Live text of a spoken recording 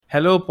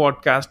Hello,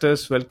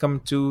 podcasters. Welcome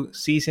to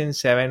season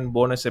 7,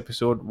 bonus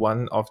episode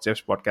 1 of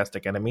Jeff's Podcast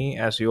Academy.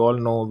 As you all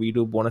know, we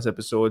do bonus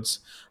episodes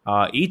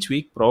each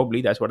week,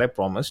 probably. That's what I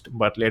promised,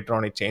 but later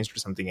on it changed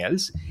to something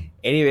else.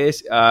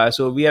 Anyways,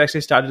 so we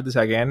actually started this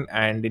again,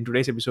 and in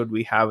today's episode,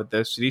 we have with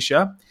us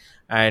Risha,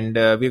 and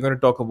we're going to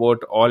talk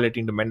about all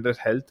relating to mental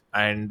health,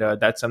 and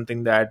that's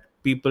something that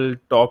people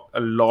talked a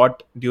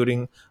lot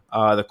during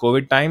the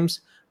COVID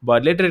times.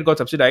 But later it got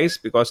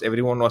subsidized because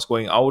everyone was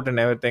going out and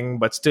everything.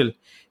 But still,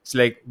 it's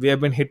like we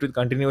have been hit with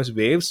continuous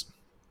waves.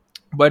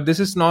 But this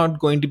is not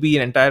going to be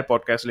an entire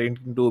podcast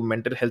relating to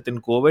mental health in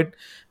COVID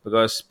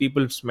because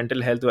people's mental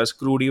health was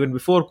screwed even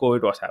before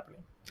COVID was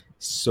happening.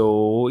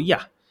 So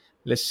yeah,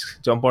 let's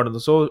jump on to the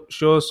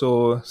show.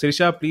 So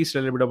Sirisha, please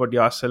tell a little bit about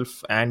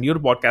yourself and your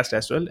podcast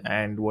as well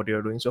and what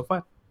you're doing so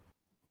far.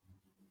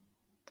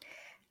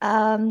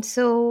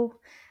 So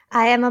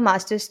I am a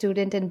master's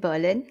student in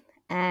Berlin,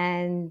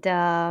 and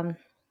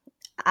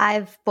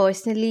I've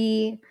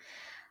personally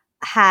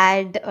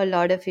had a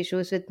lot of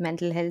issues with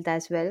mental health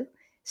as well.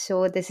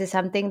 So this is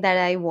something that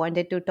I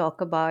wanted to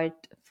talk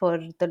about for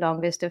the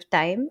longest of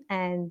time.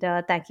 And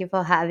thank you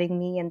for having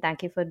me, and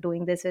thank you for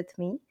doing this with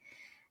me.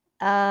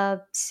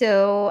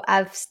 So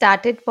I've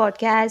started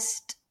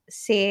podcast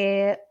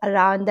say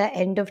around the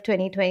end of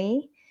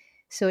 2020.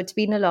 So it's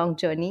been a long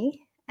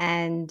journey,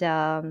 and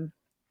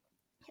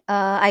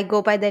I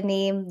go by the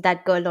name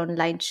That Girl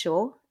Online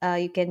Show.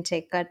 You can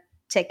check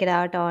it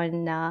out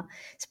on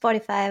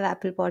Spotify,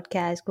 Apple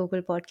Podcast,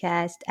 Google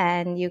Podcast,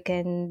 and you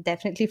can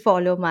definitely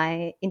follow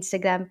my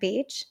Instagram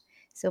page.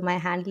 So my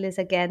handle is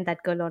again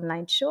That Girl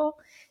Online Show.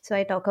 So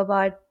I talk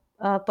about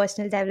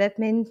personal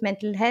development,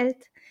 mental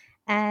health,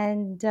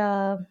 and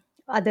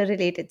other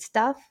related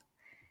stuff.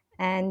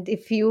 And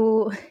if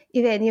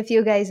any of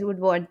you guys would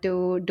want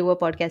to do a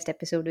podcast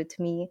episode with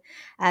me,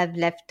 I've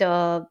left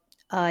a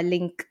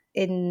link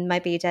in my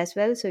page as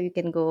well, so you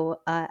can go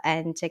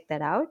and check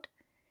that out.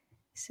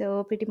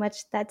 So pretty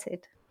much that's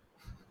it.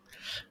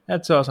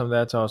 That's awesome.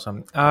 That's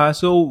awesome.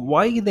 So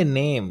why the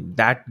name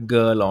That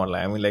Girl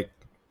Online? I mean, like,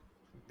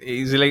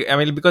 is it like, I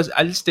mean, because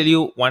I'll just tell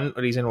you one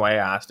reason why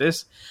I asked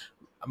this.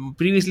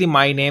 Previously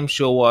my name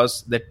show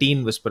was the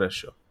Teen Whisperer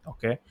Show.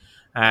 Okay,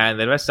 and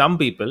there were some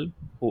people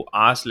who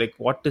asked like,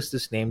 what is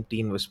this name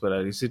Teen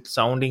Whisperer? Is it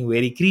sounding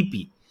very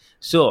creepy?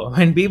 So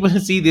when people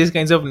see these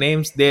kinds of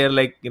names, they're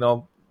like,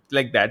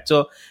 like that.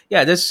 So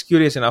yeah, just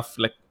curious enough,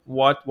 like,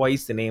 why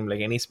is the name,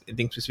 like,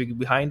 anything specific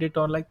behind it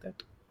or like that?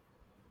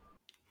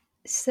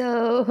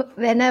 So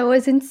when I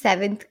was in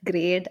seventh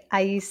grade,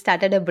 I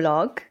started a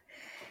blog,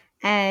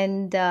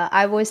 and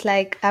I was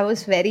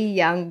very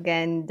young,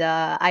 and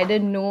I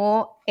didn't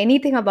know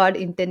anything about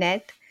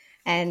internet.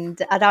 And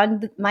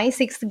around my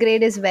sixth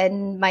grade is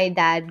when my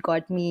dad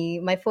got me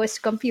my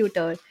first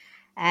computer,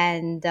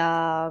 and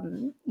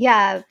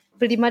yeah,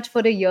 pretty much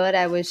for a year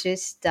I was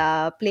just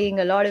playing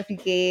a lot of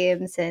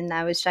games, and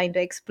I was trying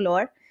to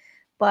explore.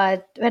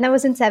 But when I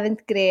was in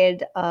seventh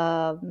grade,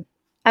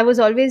 I was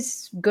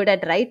always good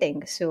at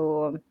writing.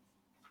 So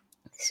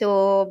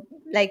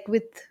like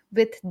with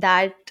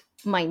that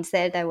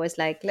mindset, I was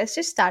like, let's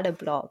just start a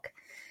blog.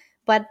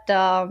 But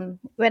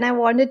when I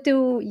wanted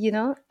to,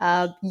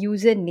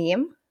 use a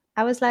name,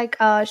 I was like,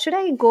 should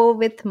I go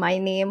with my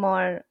name,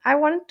 or I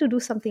wanted to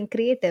do something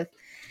creative?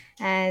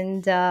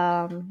 And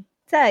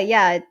so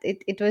yeah,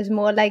 it was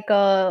more like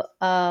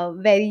a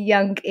very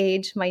young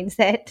age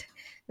mindset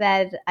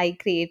where I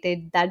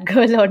created That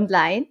Girl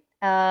Online.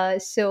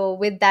 So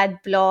with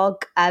that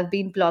blog, I've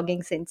been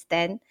blogging since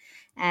then.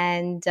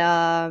 And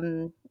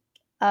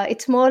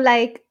it's more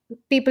like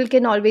people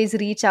can always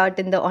reach out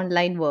in the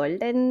online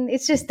world, and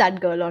it's just That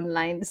Girl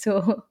Online.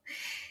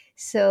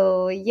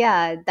 So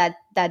yeah,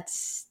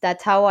 that's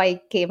how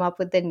I came up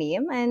with the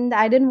name, and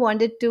I didn't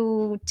want it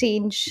to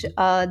change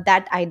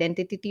that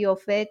identity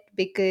of it,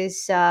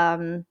 because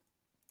there's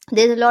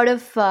a lot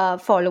of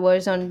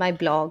followers on my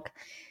blog.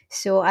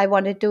 So I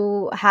wanted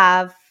to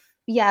have,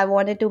 yeah, I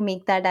wanted to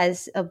make that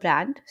as a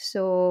brand.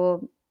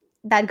 So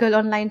That Girl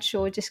Online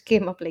Show just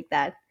came up like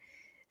that.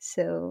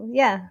 So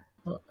yeah.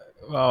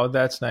 Wow,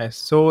 that's nice.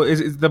 So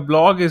is the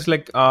blog is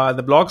like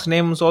the blog's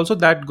name is also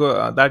that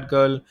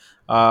girl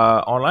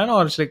online,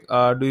 or it's like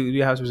do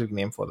you have a specific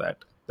name for that?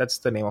 That's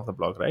the name of the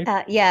blog, right?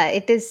 Yeah,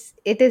 it is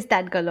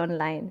That Girl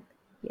Online.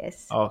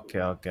 Yes. Okay,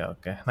 okay,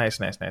 okay. Nice,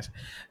 nice, nice.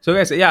 So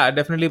guys, yeah,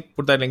 definitely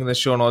put that link in the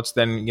show notes.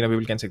 Then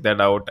people can check that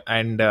out.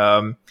 And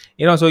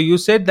so you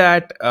said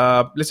that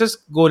let's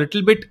just go a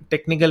little bit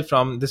technical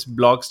from this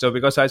blog stuff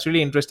because that's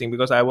really interesting.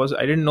 Because I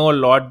didn't know a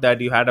lot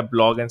that you had a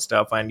blog and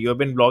stuff, and you have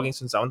been blogging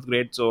since seventh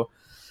grade. So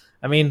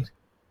I mean,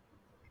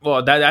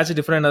 well, that's a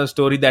different other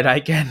story that I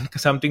can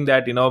something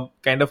that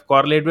kind of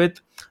correlate with.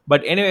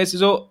 But anyways,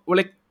 so well,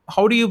 like,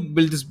 how do you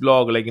build this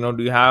blog? Like, do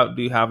you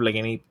have like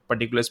any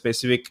particular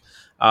specific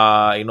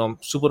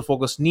super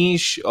focused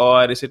niche,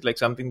 or is it like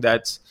something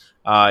that's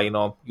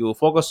you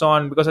focus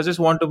on? Because I just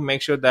want to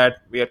make sure that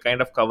we are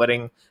kind of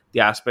covering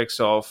the aspects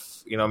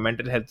of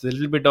mental health, a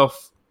little bit of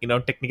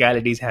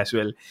technicalities as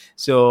well.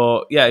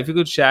 So yeah, if you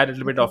could share a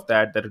little bit Okay. of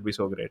that, that would be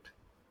so great.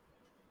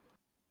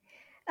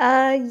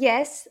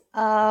 Yes.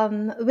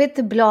 With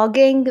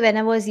blogging, when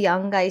I was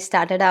young, I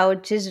started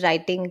out just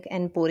writing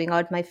and pouring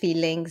out my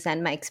feelings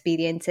and my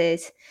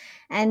experiences.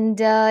 And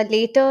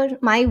later,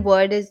 my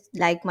word is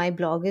like my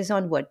blog is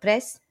on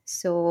WordPress.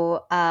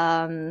 So,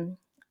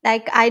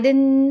 like, I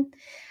didn't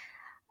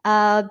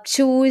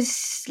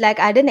choose, like,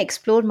 I didn't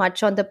explore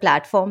much on the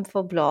platform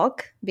for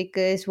blog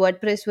because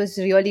WordPress was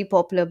really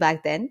popular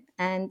back then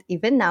and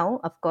even now,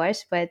 of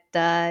course. But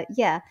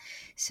yeah,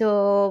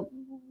 so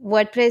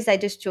WordPress, I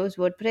just chose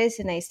WordPress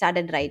and I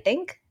started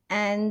writing.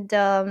 And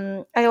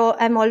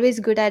I'm always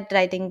good at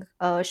writing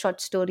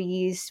short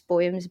stories,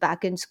 poems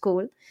back in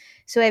school.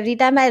 So every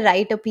time I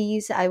write a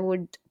piece, I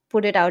would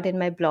put it out in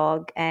my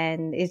blog,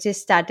 and it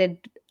just started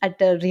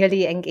at a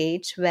really young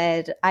age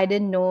where I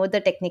didn't know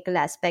the technical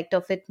aspect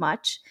of it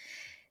much.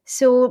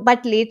 So,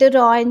 but later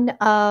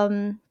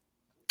on,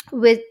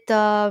 with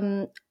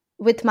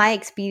with my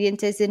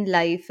experiences in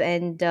life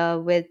and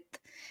with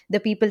the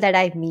people that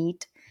I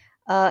meet,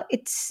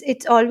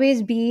 it's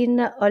always been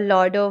a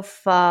lot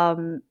of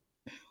I've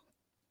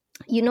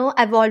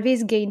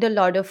always gained a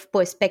lot of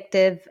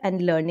perspective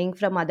and learning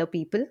from other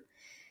people.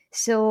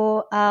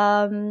 So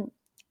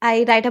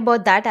I write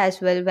about that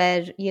as well,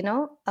 where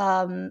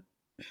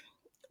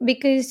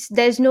because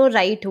there's no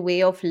right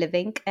way of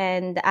living,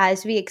 and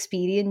as we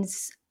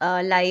experience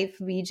life,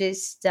 we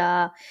just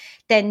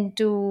tend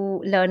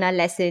to learn our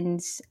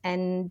lessons,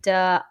 and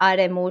our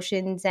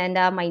emotions and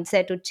our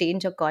mindset to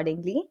change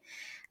accordingly.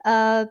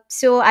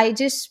 So I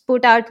just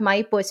put out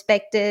my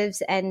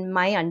perspectives and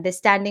my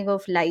understanding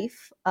of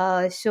life.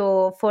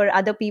 So for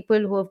other people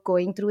who are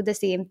going through the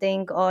same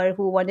thing or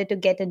who wanted to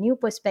get a new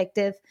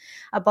perspective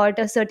about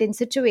a certain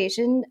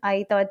situation,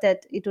 I thought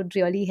that it would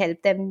really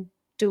help them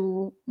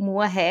to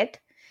move ahead.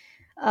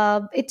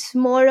 It's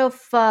more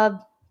of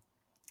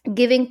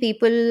giving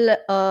people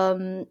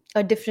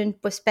a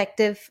different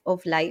perspective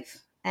of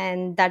life.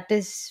 And that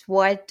is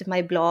what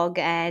my blog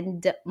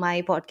and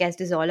my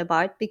podcast is all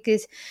about,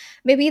 because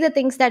maybe the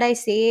things that I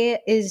say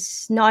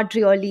is not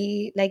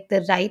really like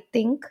the right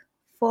thing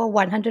for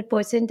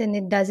 100%, and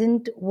it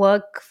doesn't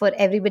work for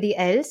everybody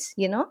else,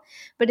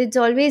 but it's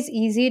always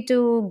easy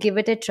to give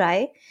it a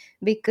try.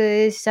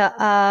 Because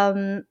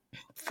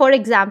for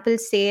example,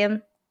 say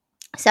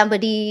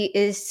somebody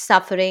is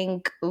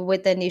suffering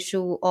with an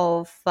issue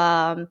of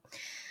self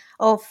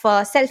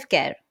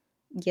care.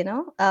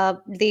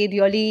 They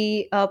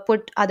really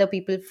put other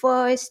people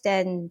first,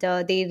 and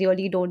they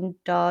really don't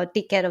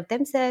take care of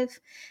themselves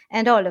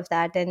and all of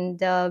that. And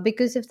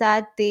because of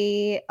that,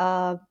 they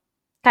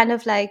kind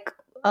of like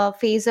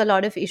face a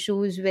lot of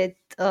issues with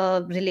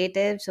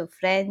relatives or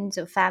friends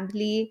or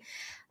family.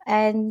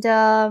 And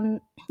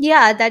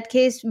yeah, that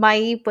case,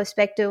 my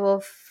perspective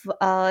of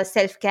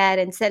self-care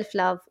and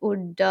self-love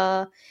would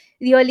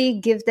really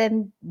give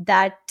them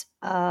that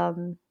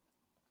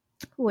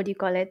what do you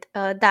call it,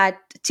 that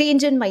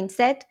change in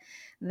mindset,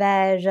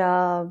 where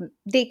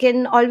they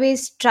can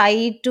always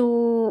try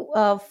to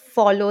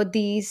follow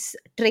these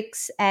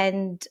tricks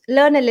and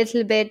learn a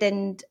little bit,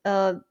 and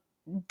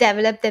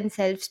develop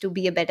themselves to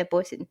be a better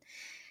person.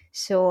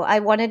 So I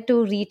wanted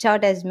to reach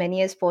out as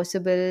many as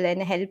possible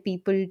and help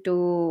people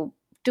to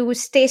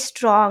stay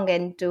strong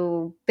and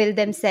to build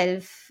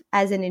themselves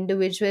as an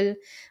individual,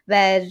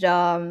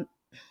 where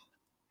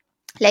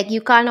like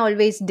you can't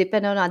always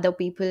depend on other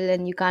people,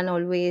 and you can't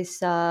always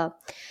uh,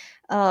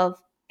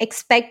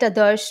 expect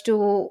others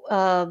to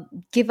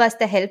give us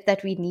the help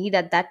that we need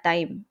at that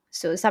time.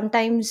 So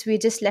sometimes we're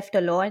just left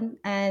alone,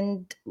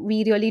 and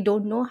we really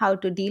don't know how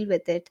to deal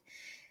with it.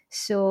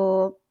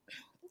 So,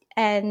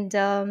 and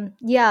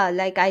yeah,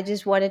 like I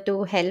just wanted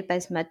to help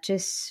as much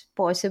as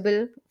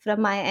possible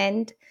from my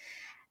end,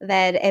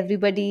 where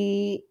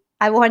everybody,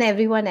 I want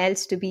everyone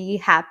else to be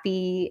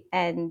happy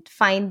and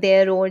find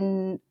their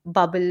own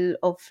bubble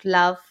of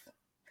love.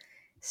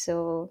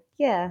 So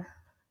yeah.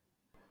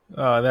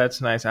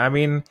 That's nice. I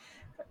mean,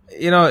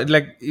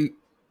 like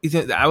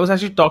I was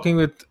actually talking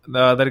with the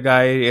other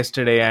guy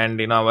yesterday,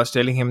 and I was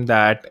telling him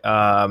that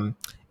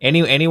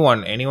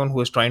anyone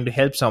who is trying to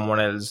help someone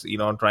else,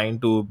 trying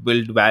to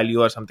build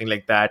value or something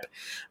like that,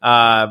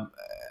 uh,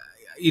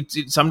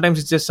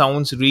 sometimes it just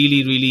sounds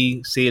really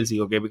really salesy,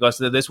 okay? Because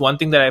there's one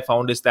thing that I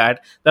found is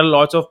that there are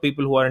lots of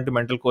people who are into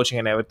mental coaching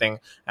and everything,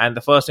 and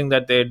the first thing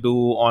that they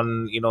do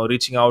on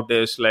reaching out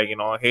is like,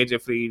 hey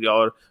Jeffrey,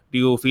 or do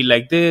you feel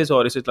like this,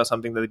 or is it like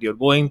something that you're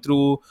going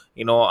through,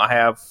 I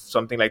have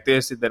something like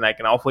this, then I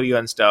can offer you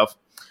and stuff.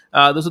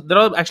 There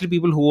are actually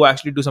people who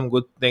actually do some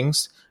good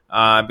things,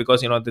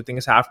 because the thing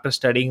is, after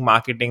studying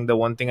marketing, the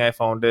one thing I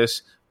found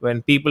is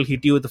when people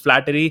hit you with the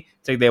flattery,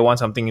 it's like they want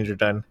something in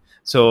return.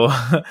 So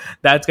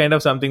that's kind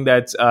of something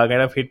that's kind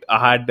of hit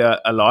hard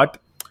a lot.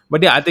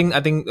 But yeah, I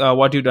think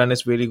what you've done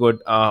is really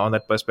good on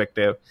that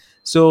perspective.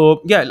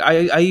 So yeah,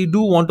 I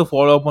do want to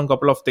follow up on a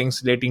couple of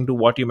things relating to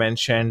what you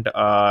mentioned,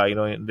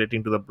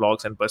 relating to the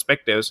blogs and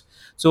perspectives.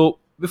 So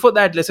before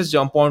that, let's just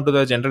jump on to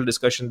the general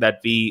discussion that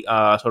we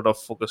sort of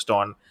focused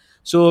on.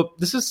 So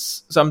this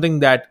is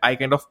something that I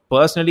kind of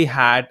personally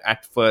had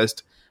at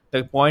first.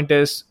 The point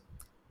is,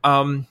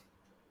 um,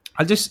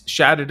 I'll just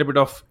share a little bit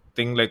of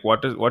thing like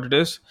what it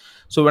is.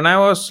 So when I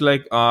was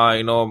like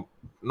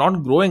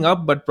not growing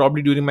up, but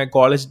probably during my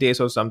college days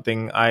or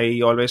something,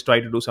 I always try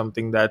to do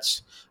something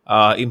that's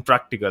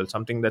impractical,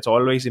 something that's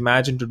always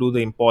imagined to do the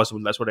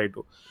impossible. That's what I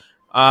do.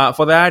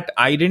 For that,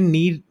 I didn't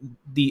need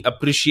the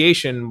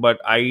appreciation, but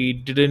I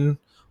didn't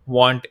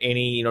want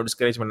any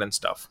discouragement and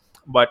stuff.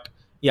 But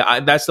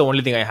yeah, that's the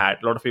only thing I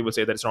had. A lot of people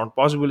say that it's not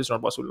possible, it's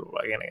not possible,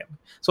 again and again.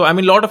 So I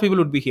mean, a lot of people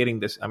would be hearing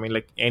this. I mean,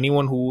 like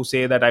anyone who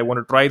say that I want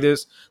to try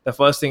this, the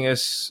first thing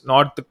is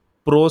not the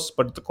pros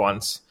but the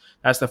cons.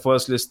 That's the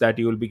first list that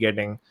you will be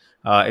getting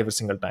every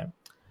single time.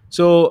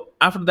 So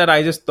after that,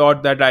 I just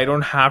thought that I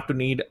don't have to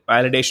need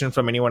validation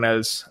from anyone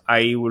else.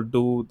 I will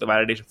do the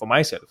validation for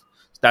myself.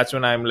 That's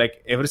when I'm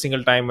like, every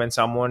single time when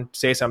someone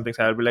says something,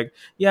 so I'll be like,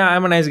 yeah,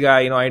 I'm a nice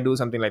guy, I do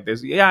something like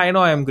this, yeah, I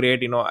know I'm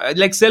great,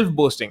 like self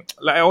boasting,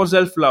 like, or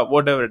self love,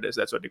 whatever it is,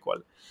 that's what you call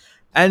it.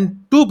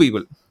 And two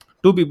people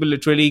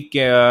literally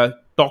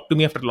talk to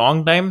me after a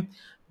long time.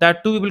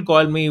 That two people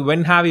call me,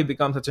 when have you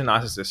become such a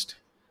narcissist?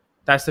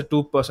 That's the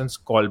two persons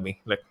call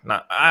me, like,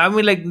 I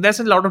mean, like, there's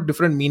a lot of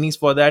different meanings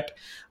for that.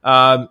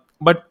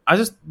 But I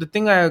just, the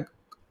thing I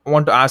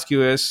want to ask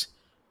you is,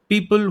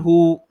 people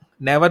who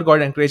never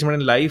got encouragement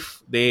in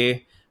life,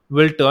 they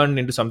will turn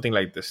into something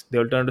like this. They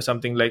will turn to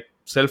something like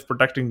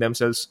self-protecting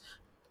themselves,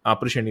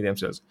 appreciating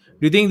themselves.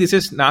 Do you think this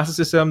is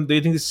narcissism? Do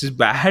you think this is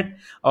bad,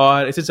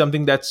 or is it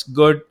something that's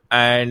good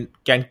and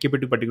can keep it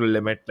to a particular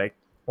limit? Like,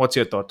 what's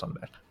your thoughts on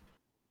that?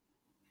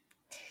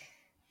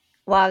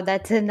 Wow,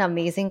 that's an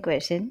amazing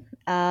question.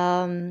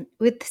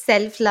 With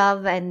self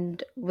love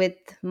and with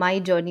my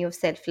journey of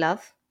self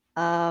love,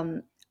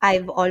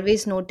 I've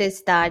always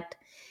noticed that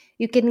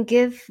you can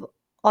give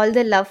all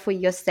the love for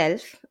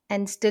yourself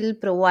and still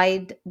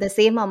provide the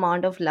same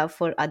amount of love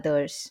for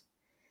others.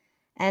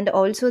 And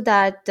also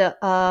that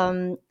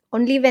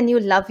only when you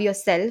love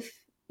yourself,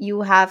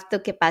 you have the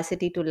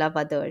capacity to love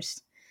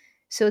others.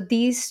 So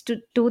these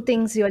two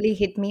things really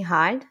hit me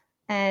hard.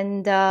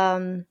 And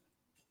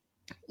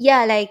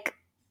yeah, like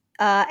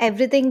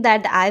everything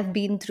that I've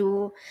been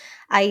through,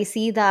 I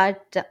see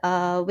that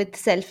with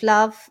self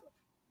love,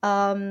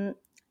 um,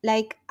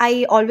 like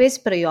I always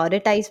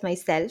prioritize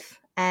myself,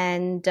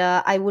 and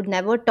I would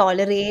never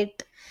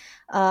tolerate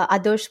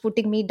others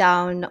putting me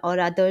down, or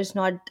others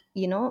not,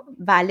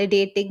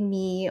 validating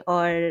me,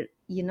 or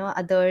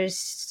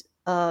others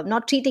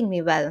not treating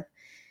me well.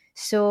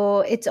 So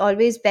it's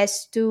always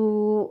best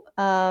to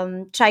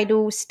try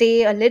to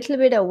stay a little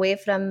bit away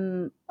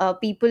from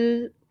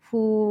people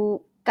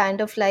who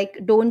kind of like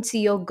don't see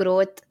your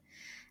growth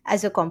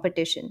as a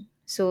competition.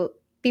 So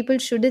people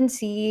shouldn't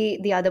see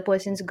the other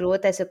person's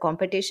growth as a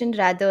competition.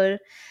 Rather,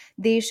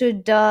 they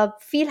should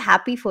feel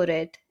happy for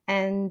it.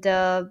 And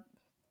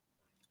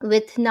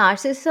with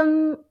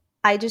narcissism,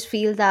 I just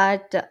feel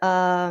that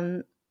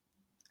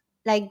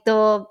like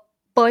a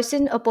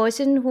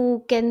person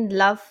who can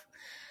love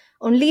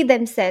only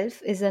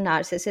themselves is a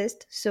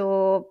narcissist.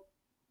 So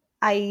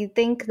I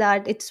think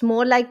that it's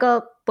more like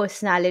a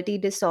personality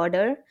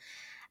disorder.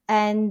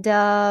 And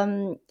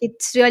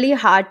it's really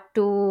hard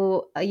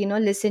to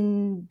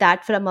listen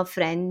that from a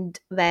friend,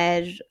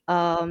 where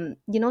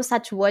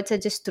such words are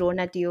just thrown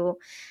at you,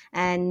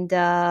 and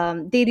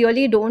they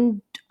really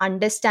don't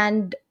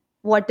understand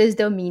what is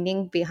the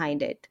meaning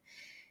behind it.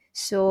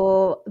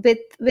 So with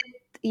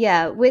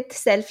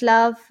self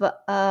love,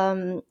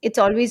 it's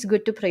always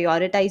good to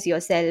prioritize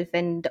yourself,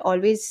 and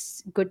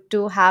always good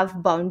to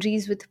have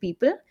boundaries with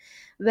people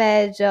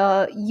where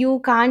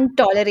you can't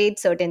tolerate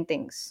certain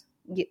things,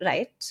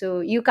 right? So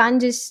you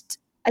can't just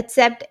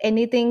accept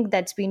anything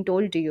that's been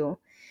told to you,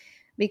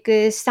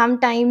 because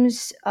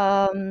sometimes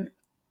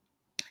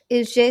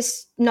is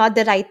just not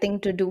the right thing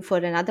to do for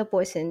another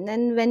person.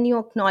 And when you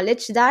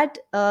acknowledge that,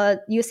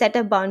 you set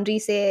a boundary,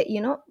 say,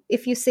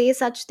 if you say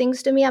such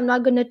things to me, I'm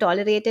not going to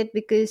tolerate it,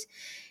 because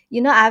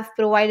I've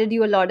provided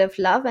you a lot of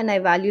love and I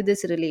value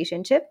this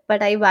relationship,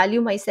 but I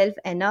value myself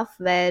enough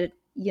where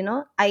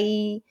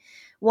I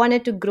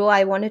wanted to grow,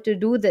 I wanted to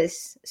do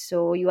this.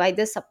 So you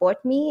either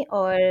support me,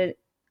 or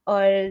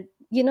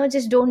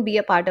just don't be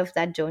a part of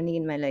that journey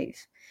in my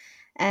life.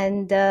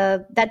 And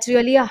that's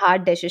really a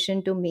hard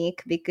decision to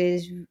make,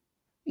 because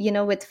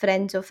with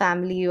friends or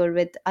family or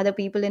with other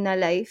people in our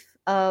life,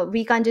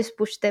 we can't just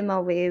push them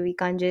away, we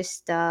can't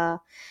just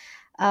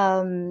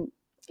um,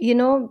 you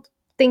know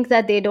think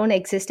that they don't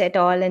exist at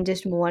all and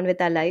just move on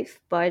with our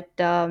life. But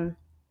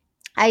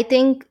I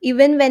think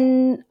even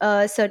when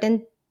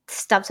certain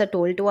stuffs are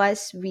told to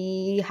us,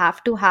 we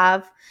have to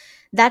have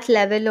that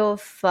level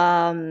of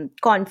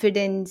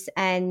confidence,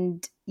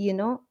 and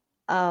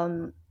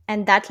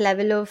and that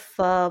level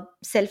of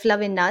self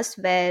love in us,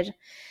 where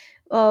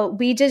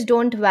we just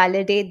don't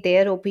validate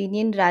their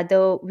opinion,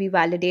 rather we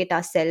validate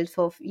ourselves.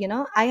 Of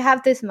I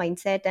have this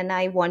mindset and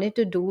I wanted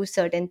to do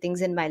certain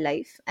things in my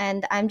life,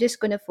 and I'm just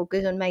going to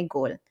focus on my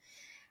goal,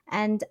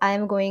 and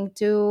I'm going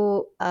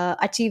to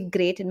achieve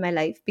great in my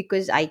life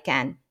because I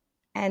can.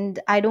 And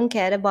I don't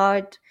care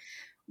about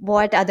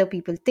what other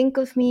people think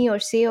of me or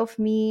say of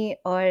me,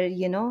 or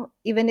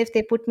even if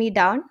they put me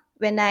down.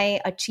 when I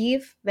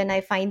achieve, when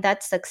I find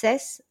that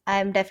success,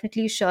 I'm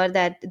definitely sure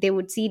that they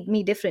would see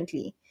me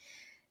differently.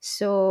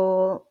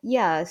 So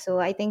yeah, so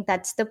I think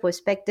that's the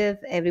perspective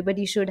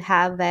everybody should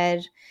have,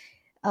 where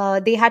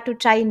they had to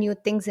try new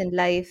things in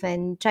life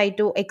and try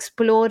to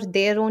explore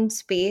their own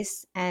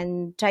space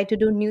and try to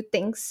do new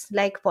things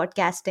like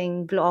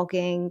podcasting,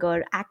 blogging,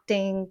 or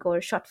acting,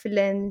 or short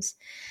films,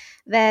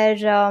 where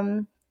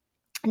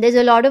there's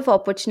a lot of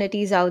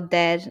opportunities out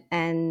there,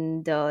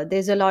 and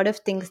there's a lot of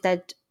things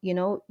that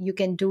you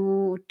can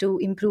do to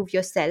improve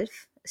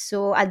yourself.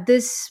 So at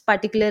this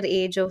particular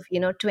age of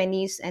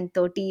 20s and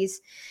 30s,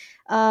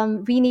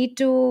 we need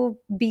to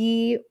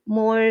be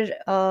more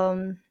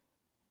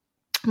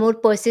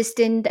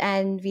persistent,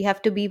 and we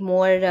have to be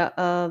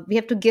more we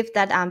have to give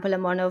that ample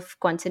amount of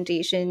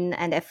concentration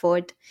and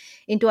effort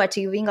into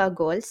achieving our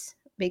goals,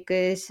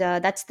 because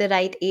that's the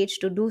right age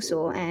to do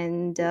so.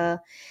 And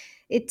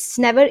it's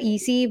never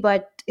easy,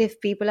 but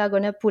if people are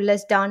going to pull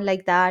us down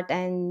like that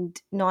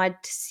and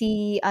not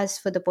see us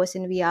for the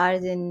person we are,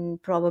 then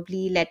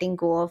probably letting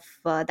go of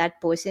that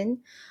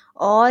person,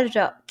 or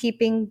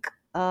keeping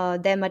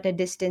them at a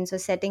distance, or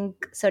setting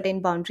certain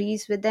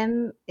boundaries with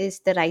them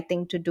is the right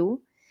thing to do,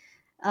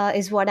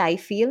 is what I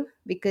feel,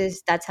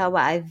 because that's how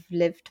I've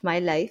lived my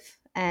life.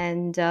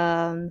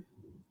 And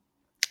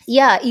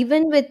yeah,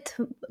 even with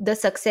the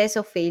success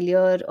or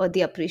failure, or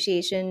the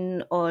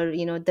appreciation, or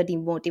the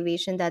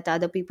demotivation that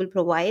other people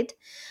provide,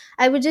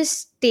 I would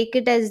just take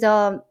it as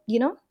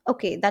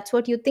okay, that's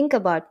what you think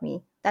about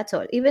me, that's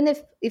all. Even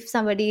if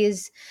somebody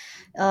is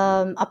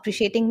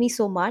appreciating me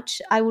so much,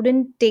 I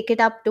wouldn't take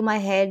it up to my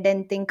head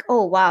and think,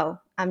 oh wow,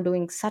 I'm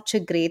doing such a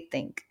great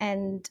thing.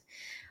 And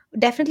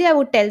definitely I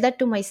would tell that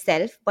to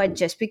myself, but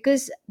just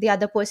because the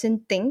other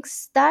person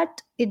thinks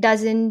that, it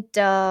doesn't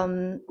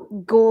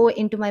go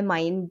into my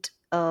mind,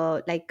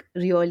 like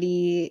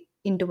really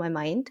into my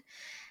mind.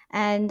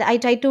 And I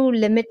try to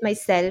limit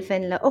myself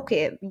and like,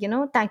 okay,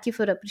 thank you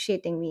for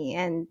appreciating me,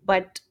 and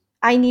but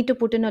I need to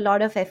put in a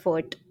lot of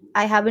effort.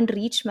 I haven't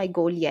reached my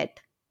goal yet,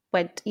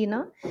 but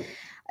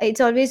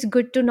it's always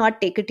good to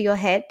not take it to your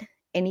head,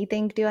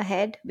 anything to your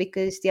head,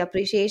 because the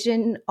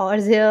appreciation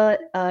or the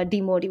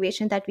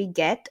demotivation that we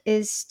get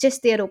is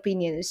just their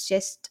opinion, it's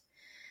just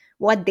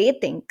what they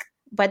think.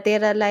 But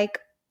there are like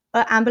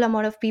an ample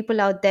amount of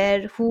people out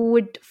there who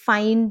would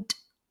find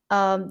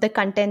the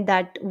content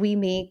that we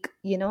make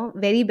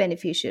very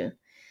beneficial.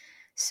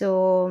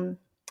 So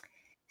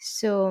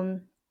so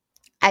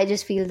I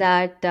just feel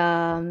that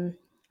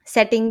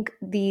setting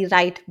the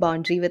right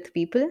boundary with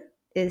people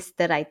is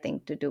the right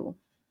thing to do.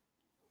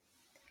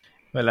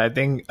 Well, I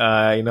think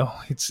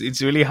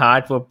it's really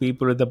hard for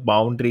people with the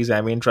boundaries.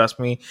 I mean, trust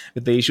me,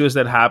 with the issues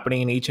that are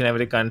happening in each and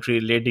every country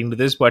relating to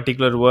this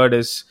particular word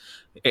is,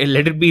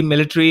 let it be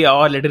military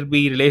or let it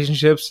be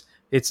relationships.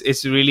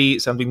 It's really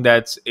something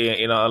that's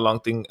a long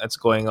thing that's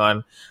going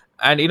on.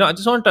 And I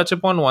just want to touch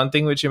upon one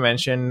thing which you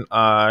mentioned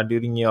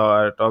during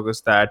your talk,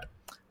 is that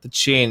the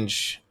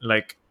change,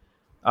 like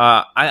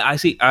I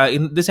see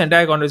in this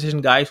entire conversation,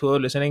 guys who are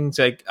listening, it's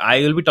like I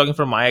will be talking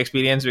from my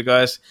experience,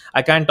 because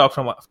I can't talk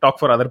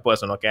for other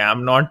person. Okay,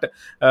 I'm not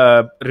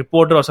a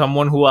reporter or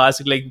someone who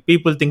asks like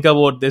people think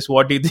about this.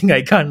 What do you think?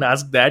 I can't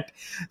ask that.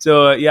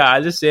 So yeah,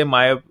 I'll just say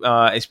my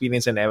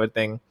experience and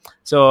everything.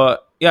 So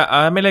yeah,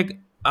 I mean like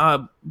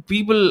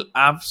people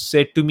have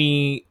said to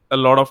me a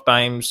lot of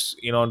times,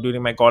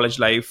 during my college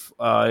life,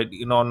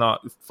 no,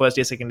 first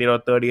year, second year, or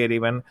third year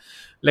even,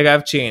 like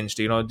I've changed,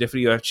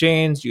 Jeffrey, you have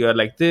changed, you are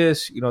like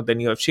this, then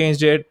you have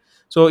changed it.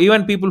 So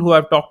even people who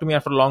have talked to me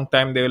after a long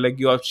time, they were like,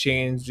 you have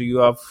changed, you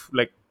have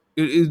like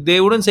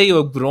they wouldn't say you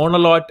have grown a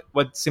lot,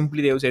 but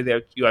simply they would say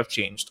that you have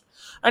changed.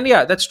 And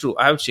yeah, that's true,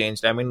 I have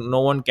changed. I mean,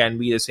 no one can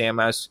be the same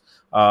as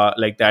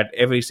like that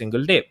every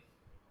single day.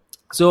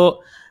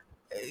 So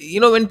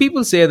when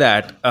people say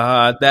that,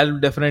 that'll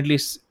definitely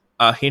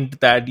hint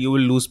that you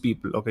will lose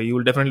people. Okay, you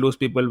will definitely lose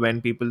people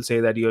when people say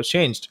that you have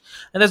changed,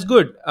 and that's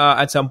good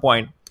at some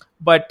point.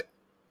 But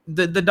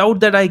the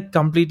doubt that I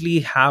completely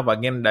have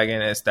again and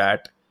again is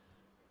that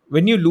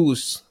when you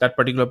lose that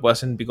particular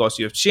person because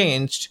you have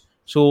changed,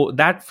 so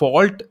that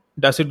fault,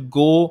 does it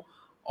go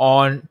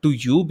on to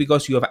you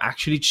because you have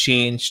actually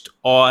changed,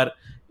 or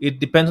it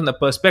depends on the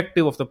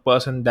perspective of the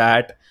person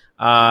that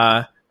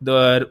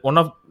the one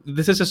of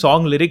this is a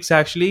song lyrics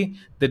actually,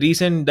 the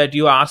reason that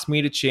you asked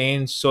me to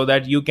change so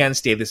that you can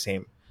stay the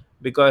same,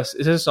 because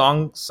this is a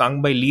song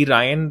sung by Lee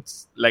Ryan.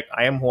 It's like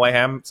I am who I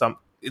am,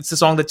 it's a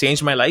song that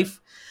changed my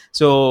life.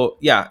 So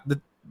yeah,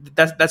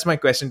 that's my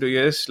question to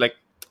you, is like,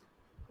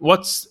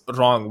 what's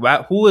wrong?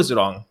 Who is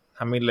wrong?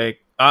 I mean,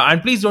 like,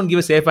 and please don't give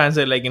a safe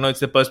answer, like, it's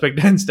the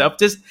perspective and stuff.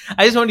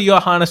 I just want your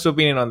honest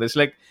opinion on this.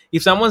 Like,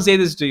 if someone say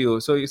this to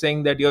you, so you're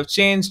saying that you have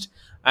changed,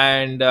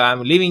 and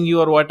I'm leaving you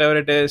or whatever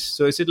it is.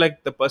 So is it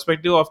like the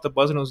perspective of the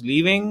person who's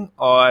leaving,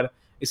 or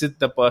is it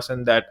the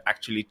person that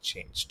actually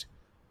changed?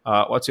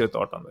 What's your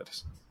thought on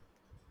this?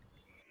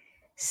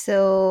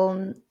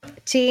 So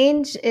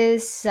change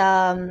is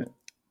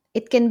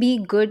it can be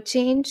good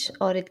change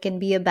or it can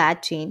be a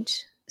bad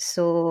change.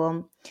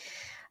 So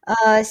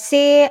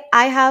say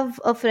I have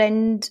a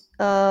friend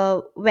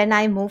when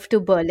I moved to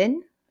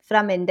Berlin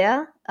from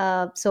India.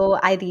 So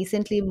I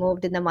recently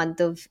moved in the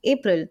month of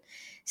April.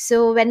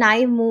 So when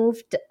I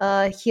moved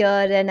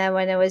here, and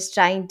when I was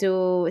trying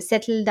to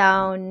settle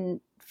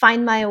down,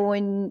 find my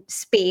own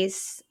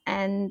space,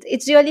 and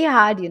it's really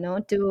hard,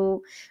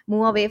 to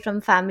move away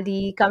from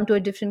family, come to a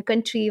different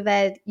country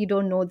where you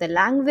don't know the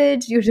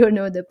language, you don't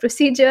know the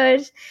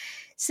procedures.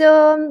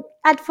 So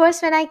at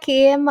first, when I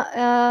came,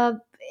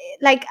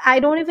 like I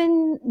don't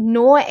even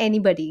know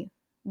anybody,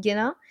 you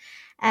know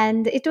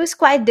and it was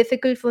quite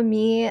difficult for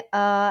me,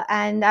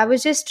 and I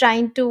was just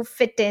trying to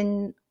fit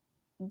in,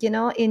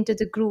 into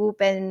the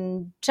group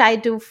and try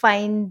to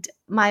find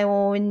my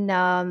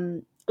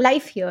own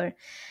life here.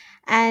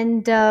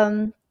 And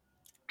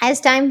as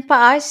time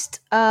passed,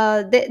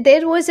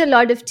 there was a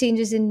lot of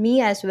changes in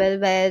me as well,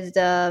 where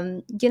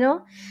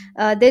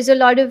there's a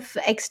lot of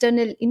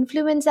external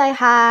influence I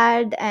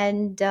had,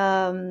 and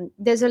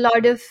there's a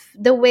lot of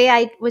the way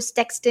I was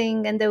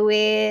texting and the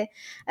way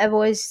I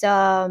was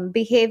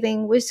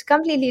behaving was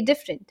completely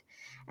different.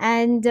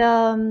 And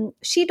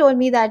she told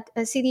me that,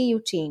 Siri,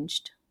 you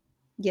changed,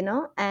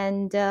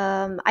 and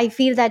I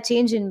feel that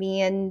change in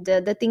me, and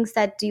the things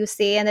that you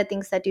say and the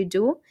things that you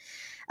do,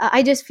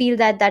 I just feel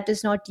that that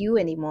is not you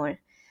anymore.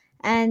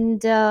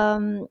 And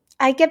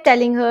I kept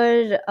telling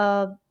her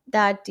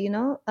that,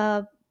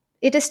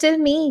 it is still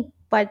me,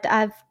 but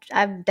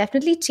I've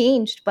definitely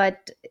changed,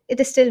 but it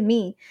is still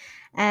me.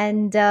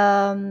 And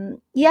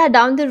yeah,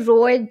 down the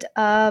road,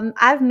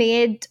 I've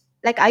made,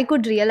 like, I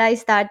could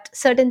realize that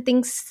certain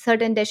things,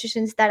 certain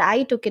decisions that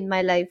I took in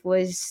my life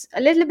was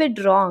a little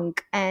bit wrong.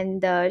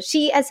 And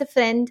she, as a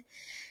friend,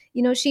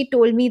 she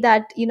told me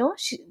that,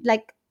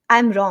 like,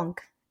 I'm wrong.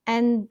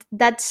 And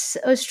that's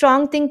a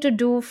strong thing to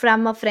do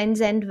from a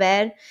friend's end,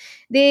 where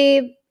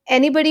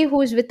anybody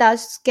who's with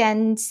us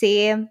can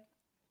say,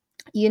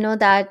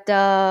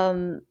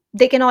 that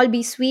they can all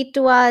be sweet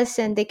to us,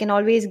 and they can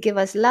always give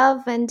us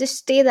love and just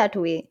stay that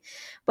way.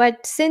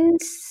 But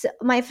since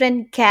my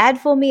friend cared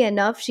for me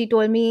enough, she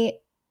told me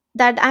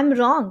that I'm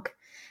wrong.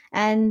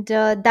 And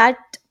that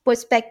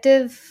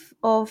perspective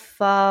of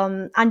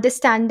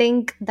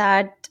understanding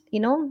that,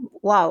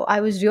 wow,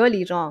 I was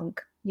really wrong,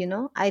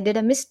 I did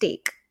a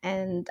mistake,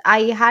 and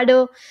I had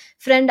a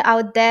friend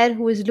out there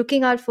who was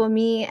looking out for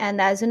me. And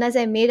as soon as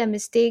I made a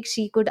mistake,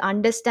 she could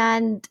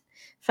understand,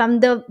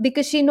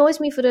 because she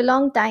knows me for a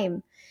long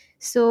time.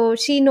 So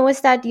she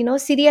knows that,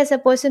 Siri as a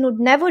person would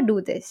never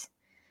do this,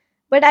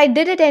 but I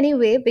did it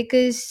anyway,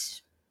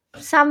 because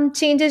some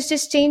changes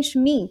just changed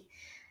me.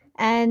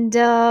 And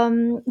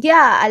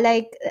yeah,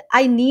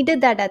 I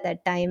needed that at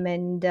that time.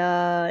 And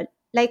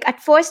like,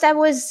 at first I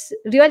was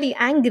really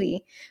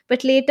angry,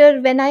 but later,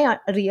 when I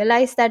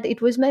realized that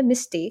it was my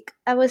mistake,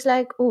 I was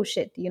like, oh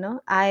shit,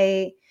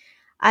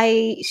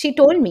 she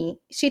told me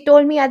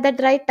at that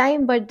right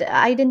time, but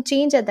I didn't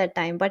change at that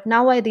time. But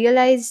now I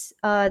realize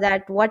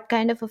that what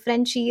kind of a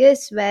friend she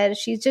is, where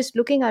she's just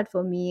looking out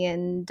for me,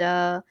 and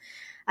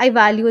I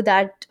value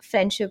that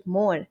friendship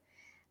more.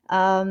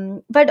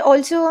 But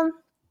also,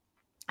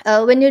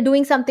 when you're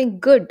doing something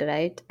good,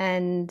 right?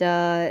 And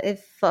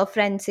if a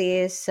friend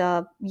says,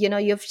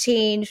 you've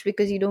changed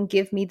because you don't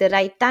give me the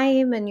right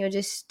time, and you're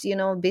just,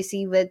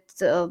 busy with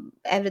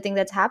everything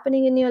that's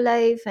happening in your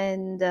life,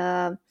 and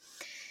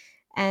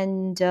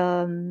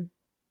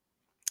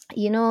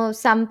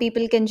some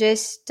people can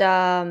just,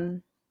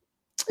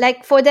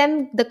 like, for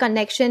them the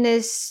connection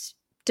is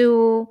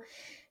to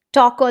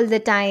talk all the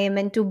time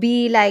and to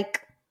be like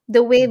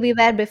the way we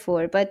were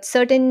before. But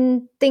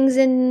certain things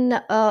in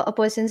a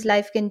person's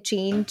life can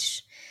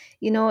change.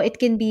 It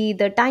can be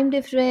the time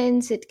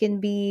difference, it can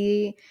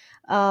be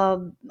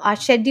our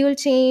schedule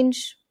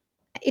change,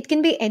 it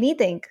can be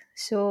anything.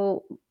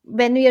 So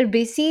when we are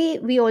busy,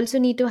 we also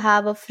need to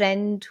have a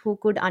friend who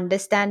could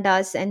understand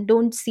us and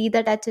don't see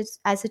that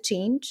as a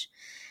change,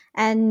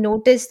 and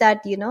notice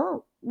that,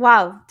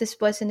 wow, this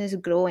person is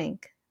growing.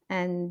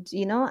 And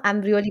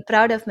I'm really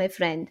proud of my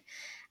friend.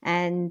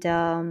 And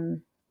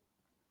that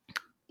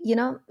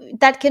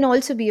can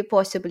also be a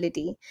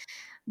possibility.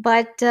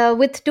 But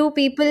with two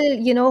people,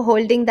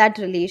 holding that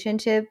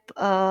relationship,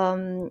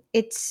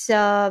 it's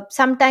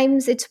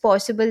sometimes it's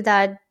possible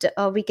that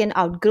we can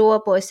outgrow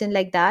a person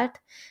like that,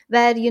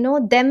 where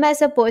them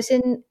as a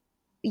person,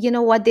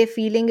 what they're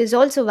feeling is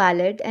also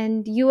valid,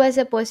 and you as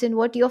a person,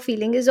 what you're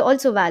feeling is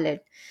also valid.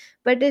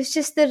 But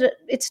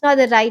it's not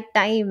the right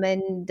time.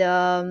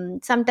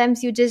 And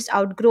sometimes you just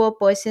outgrow a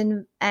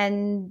person,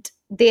 and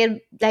they're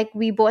like,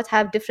 we both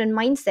have different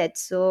mindsets.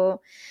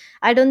 So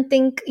I don't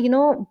think,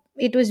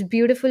 it was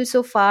beautiful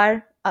so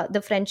far,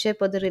 the friendship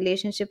or the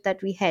relationship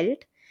that we held.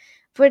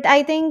 But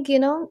I think,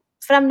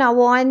 from now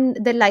on,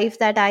 the life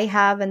that I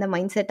have and the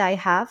mindset I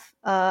have,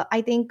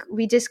 I think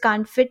we just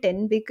can't fit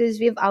in,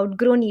 because we've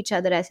outgrown each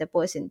other as a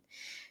person.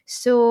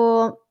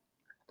 So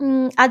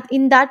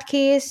in that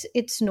case,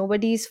 it's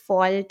nobody's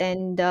fault.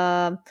 And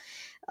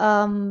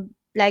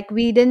like,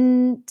 we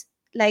didn't,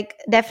 like,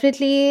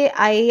 definitely,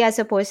 I as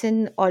a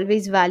person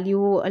always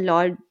value a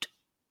lot,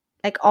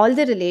 like, all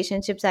the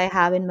relationships I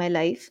have in my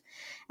life.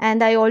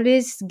 and I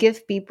always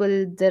give people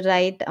the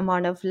right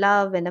amount of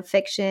love and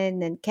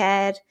affection and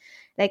care,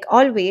 like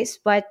always.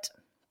 But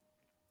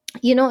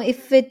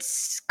if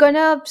it's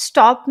gonna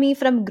stop me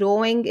from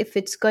growing, if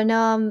it's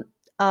gonna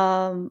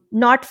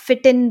not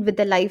fit in with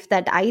the life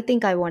that I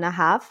think I want to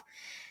have,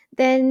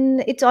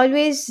 then it's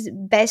always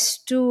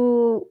best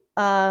to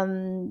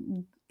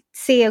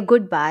say a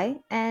goodbye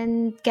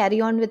and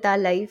carry on with our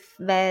life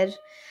where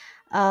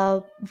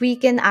we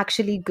can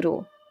actually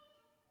grow.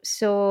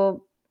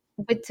 So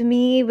with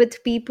me,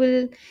 with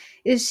people,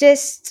 it's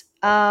just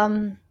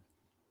a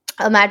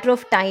matter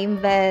of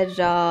time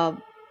where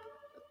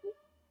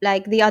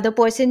like the other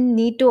person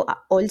need to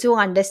also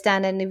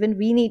understand, and even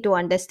we need to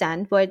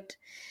understand. But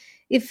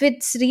if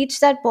it's reached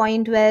that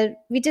point where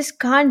we just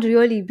can't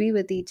really be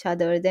with each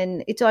other,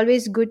 then it's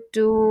always good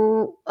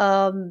to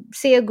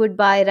say a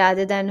goodbye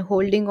rather than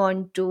holding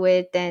on to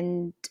it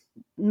and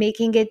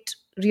making it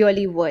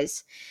really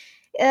worse.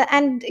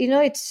 And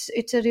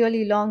it's a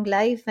really long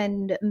life,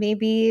 and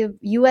maybe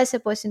you as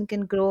a person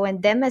can grow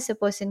and them as a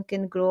person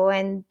can grow,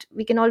 and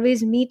we can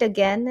always meet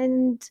again,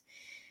 and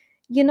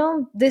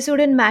this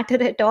wouldn't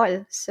matter at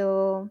all.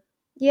 So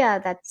yeah,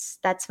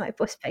 that's my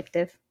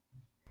perspective.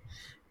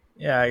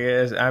 Yeah, I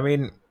guess. I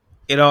mean,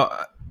 you know,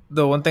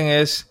 the one thing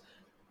is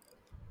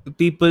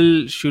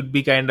people should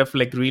be kind of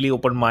like really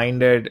open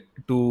minded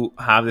to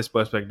have this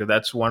perspective.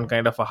 That's one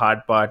kind of a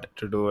hard part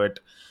to do it.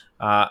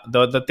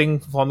 The thing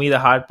for me, the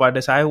hard part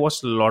is I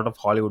watched a lot of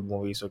Hollywood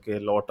movies. Okay, a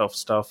lot of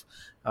stuff.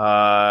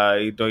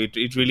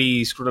 It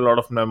really screwed a lot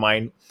of my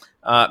mind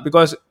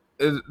because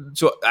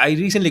so I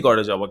recently got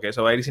a job. Okay,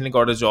 so I recently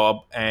got a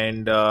job,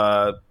 and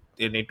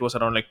it was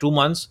around like 2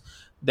 months.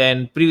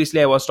 Then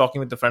previously I was talking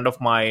with a friend of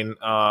mine,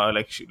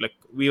 like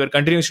we were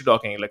continuously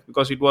talking, like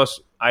because it was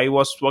I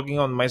was working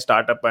on my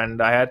startup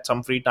and I had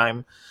some free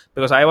time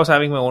because I was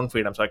having my own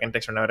freedom, so I can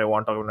text whenever I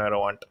want, talk whenever I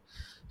want.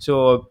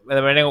 So when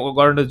I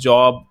got into the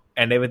job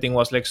and everything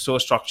was like so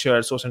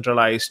structured, so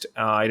centralized,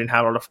 I didn't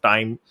have a lot of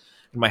time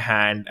in my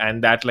hand,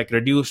 and that like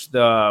reduced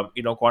the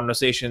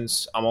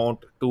conversations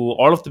amount to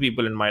all of the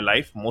people in my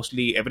life,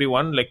 mostly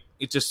everyone. Like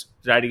it just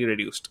radically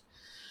reduced,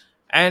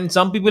 and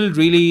some people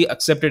really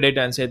accepted it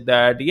and said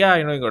that yeah,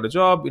 you got a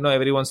job,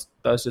 everyone's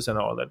does this and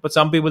all that. But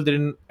some people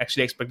didn't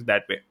actually expect it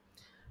that way.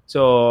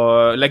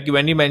 So like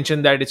when you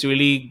mentioned that it's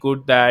really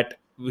good that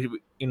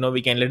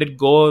we can let it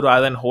go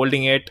rather than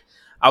holding it,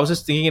 I was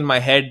just thinking in my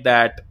head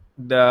that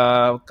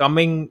the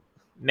coming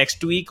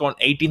next week on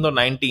 18th or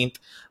 19th,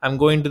 I'm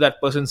going to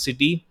that person's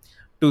city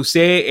to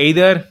say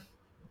either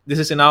this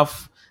is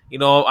enough,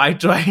 I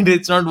tried,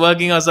 it's not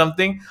working or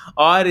something,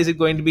 or is it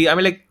going to be, I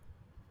mean, like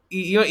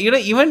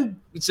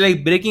even it's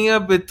like breaking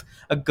up with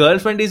a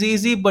girlfriend is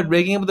easy, but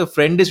breaking up with a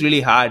friend is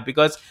really hard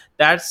because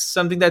that's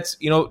something that's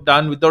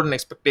done without an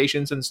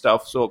expectations and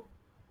stuff. So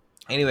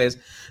anyways,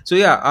 so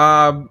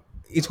yeah,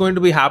 it's going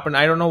to be happen.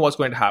 I don't know what's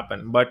going to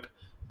happen, but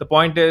the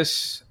point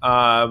is,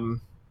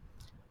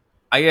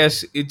 I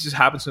guess it just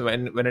happens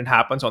when it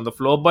happens on the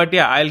floor. But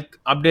yeah, I'll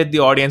update the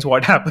audience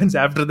what happens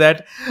after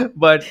that.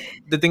 But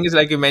the thing is,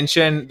 like you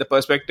mentioned, the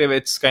perspective,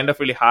 it's kind of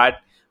really hard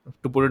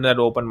to put in that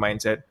open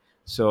mindset.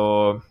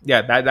 So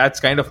yeah, that's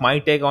kind of my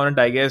take on it.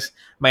 I guess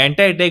my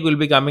entire take will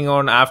be coming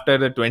on after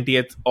the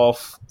 20th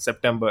of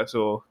September.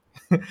 So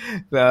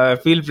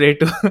feel free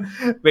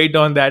to wait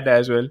on that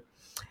as well.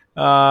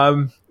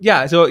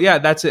 Yeah, so yeah,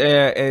 that's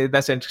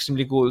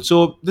extremely cool.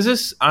 So this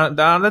is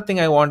the other thing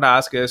I want to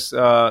ask is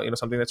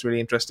something that's really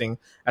interesting,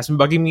 has been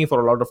bugging me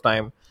for a lot of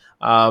time.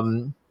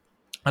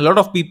 A lot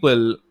of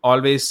people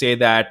always say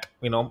that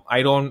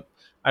I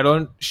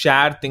don't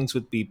share things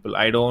with people.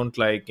 I don't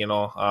like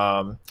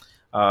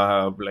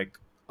like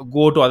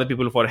go to other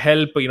people for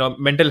help,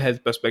 mental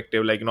health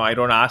perspective. Like I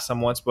don't ask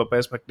someone's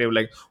perspective,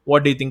 like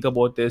what do you think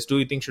about this, do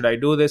you think should I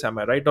do this, am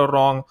I right or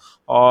wrong,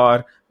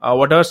 or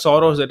whatever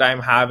sorrows that I'm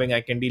having,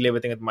 I can deal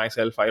everything with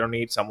myself, I don't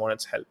need someone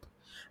else's help.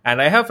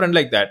 And I have a friend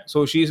like that.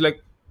 So she's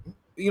like,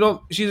 she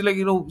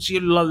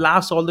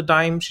laughs all the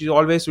time, she's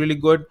always really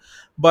good.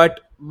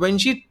 But when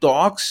she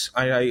talks,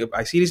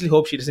 I seriously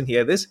hope she doesn't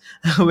hear this.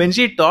 When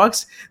she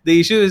talks, the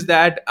issue is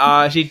that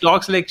she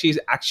talks like she's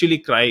actually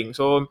crying.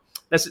 So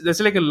that's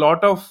like a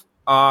lot of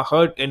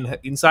hurt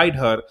inside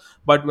her.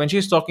 But when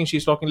she's talking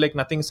like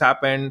nothing's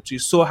happened,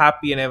 she's so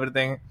happy and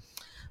everything.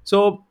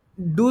 So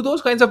do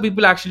those kinds of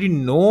people actually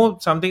know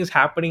something's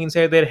happening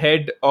inside their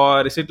head,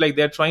 or is it like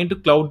they're trying to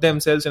cloud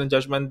themselves in a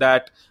judgment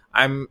that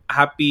I'm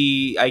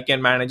happy, I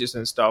can manage this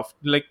and stuff?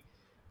 Like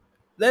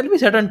there'll be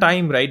certain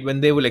time, right,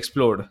 when they will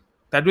explode.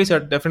 That will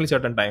definitely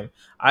certain time.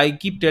 I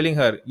keep telling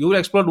her you will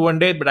explode one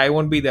day, but I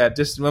won't be there,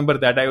 just remember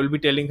that. I will be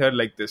telling her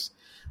like this.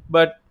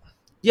 But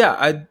yeah,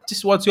 I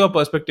just, what's your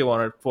perspective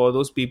on it for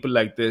those people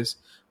like this?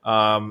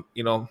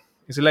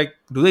 Is it like,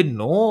 do they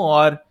know,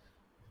 or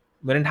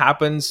when it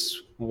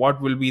happens,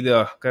 what will be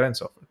the occurrence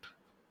of it?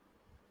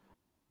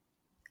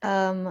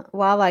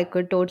 Wow, I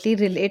could totally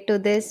relate to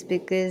this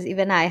because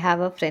even I have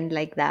a friend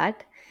like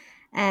that.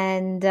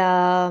 And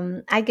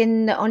I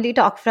can only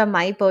talk from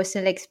my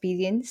personal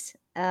experience.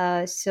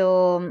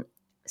 So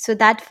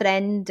that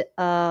friend,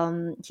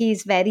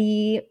 he's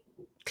very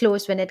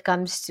closed when it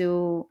comes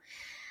to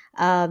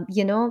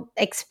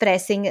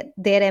expressing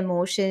their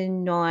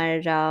emotion,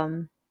 or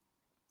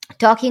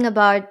talking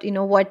about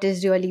what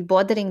is really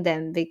bothering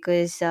them,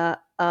 because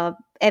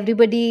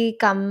everybody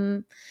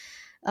come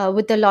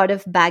with a lot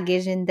of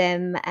baggage in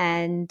them,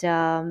 and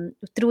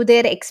through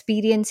their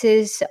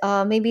experiences,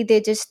 maybe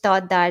they just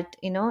thought that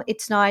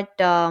it's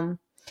not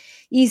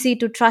easy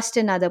to trust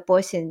another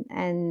person,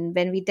 and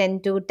when we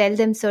tend to tell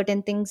them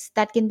certain things,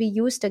 that can be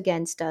used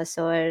against us,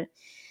 or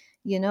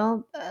you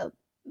know uh,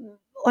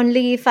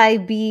 only if I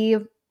be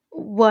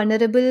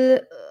vulnerable,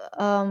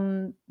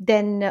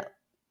 then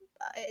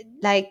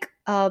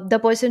the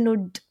person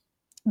would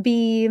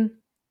be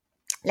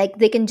like,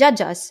 they can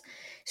judge us.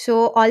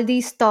 So all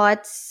these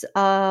thoughts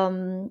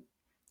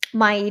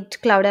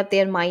might cloud up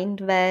their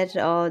mind, where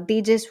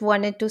they just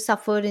wanted to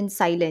suffer in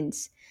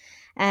silence.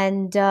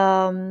 And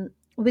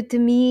with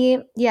me,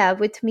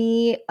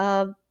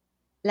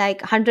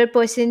 like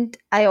 100%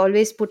 I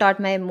always put out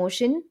my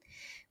emotion,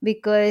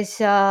 because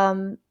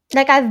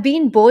like I've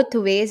been both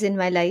ways in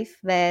my life,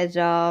 where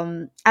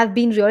I've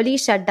been really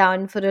shut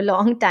down for a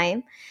long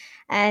time,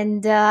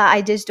 and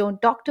I just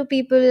don't talk to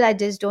people, I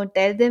just don't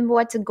tell them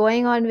what's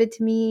going on with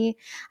me.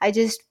 I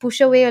just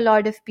push away a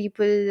lot of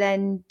people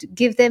and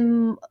give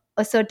them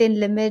a certain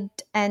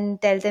limit,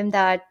 and tell them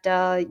that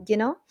uh,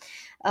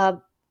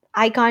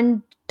 I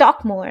can't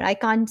talk more, I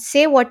can't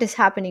say what is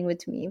happening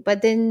with me.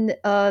 But then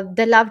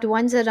the loved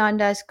ones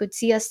around us could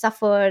see us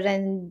suffer,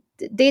 and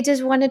they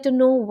just wanted to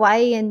know why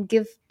and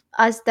give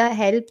us the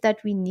help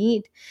that we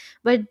need.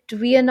 But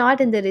we are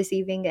not in the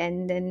receiving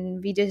end,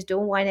 and we just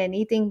don't want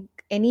anything,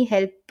 any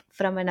help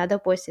from another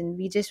person.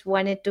 We just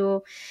wanted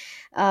to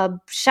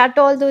shut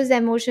all those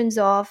emotions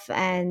off,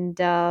 and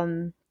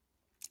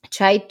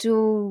try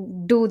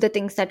to do the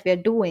things that we're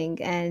doing.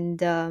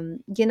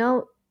 And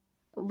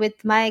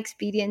with my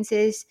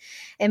experiences,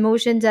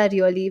 emotions are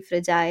really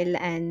fragile,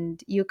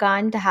 and you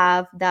can't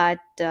have that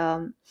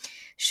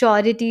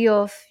surety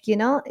of,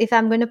 if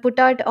I'm going to put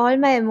out all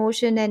my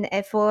emotion and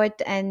effort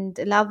and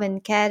love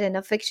and care and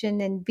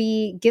affection and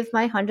be give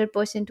my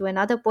 100% to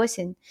another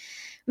person,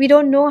 we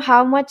don't know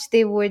how much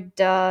they would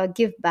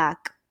give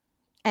back.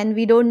 And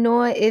we don't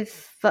know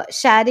if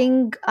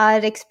sharing our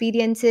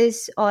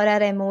experiences or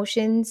our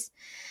emotions,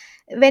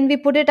 when we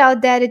put it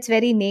out there, it's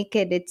very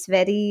naked, it's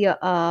very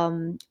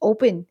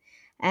open,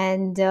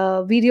 and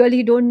we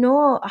really don't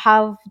know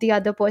how the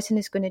other person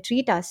is going to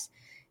treat us.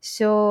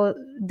 So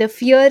the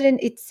fear in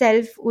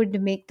itself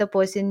would make the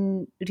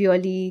person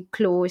really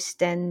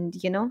closed, and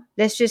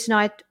let's just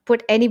not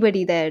put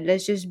anybody there,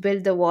 let's just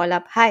build the wall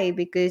up high,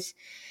 because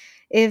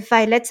if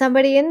I let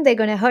somebody in, they're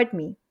going to hurt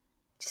me.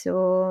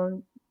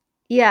 So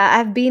yeah,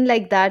 I've been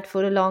like that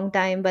for a long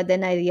time, but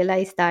then I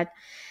realized that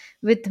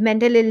with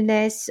mental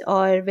illness,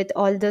 or with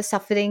all the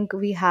suffering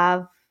we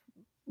have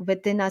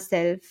within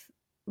ourselves,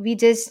 we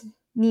just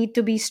need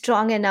to be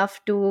strong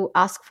enough to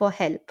ask for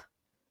help,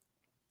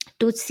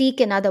 to seek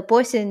another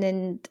person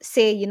and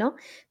say,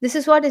 this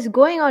is what is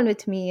going on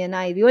with me, and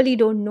I really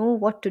don't know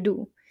what to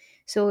do.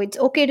 So it's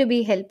okay to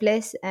be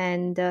helpless,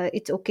 and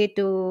it's okay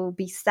to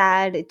be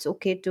sad, it's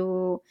okay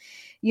to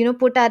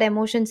put our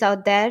emotions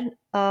out there,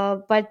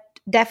 but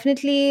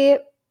definitely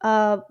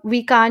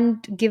we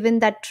can't given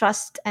that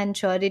trust and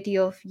surety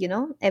of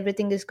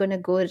everything is going to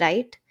go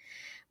right.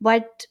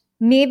 But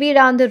maybe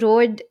down the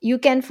road you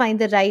can find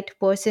the right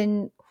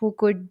person who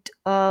could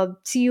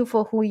see you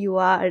for who you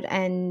are,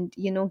 and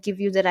give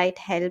you the right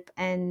help,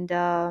 and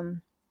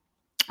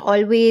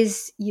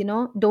always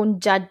don't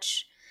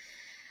judge.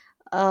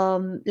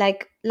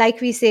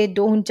 Like we say,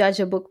 don't judge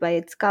a book by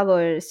its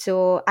cover.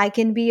 So I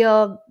can be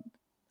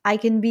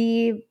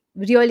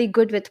really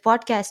good with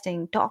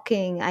podcasting,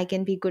 talking. I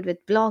can be good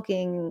with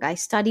blogging. I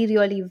study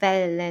really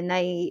well, and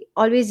I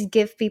always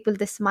give people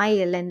the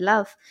smile and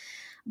love.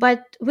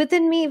 But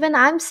within me, even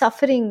I'm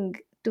suffering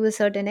to a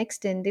certain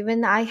extent.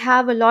 Even I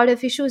have a lot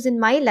of issues in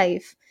my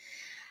life.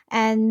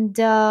 And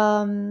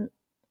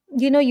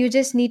you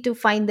just need to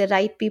find the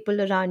right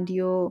people around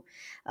you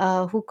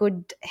who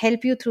could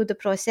help you through the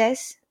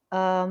process,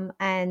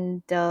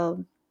 and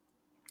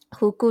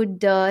who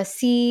could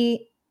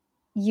see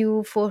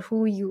you for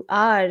who you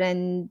are,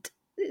 and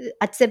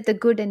accept the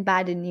good and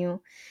bad in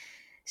you.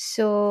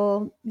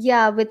 So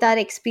yeah, with our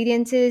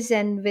experiences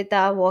and with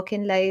our walk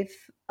in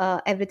life,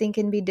 everything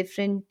can be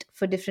different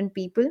for different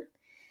people.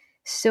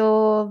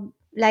 So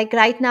like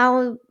right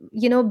now,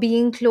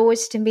 being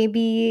closed,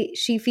 maybe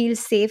she feels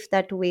safe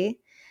that way.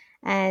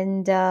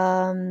 And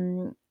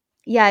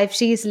yeah, if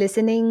she is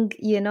listening,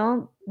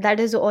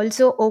 that is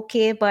also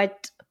okay,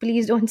 but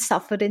please don't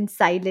suffer in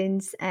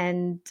silence.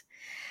 And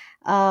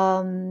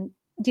um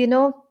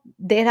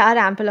there are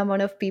ample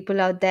amount of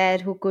people out there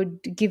who could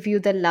give you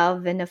the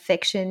love and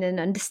affection and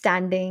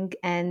understanding,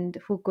 and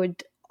who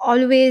could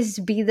always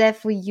be there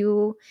for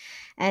you,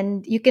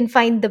 and you can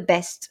find the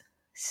best.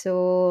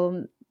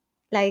 So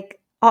like,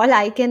 all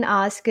I can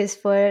ask is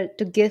for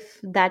to give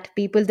that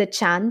people the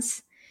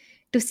chance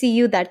to see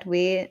you that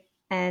way.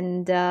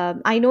 And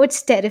I know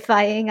it's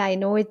terrifying. I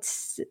know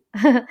it's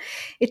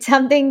it's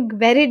something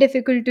very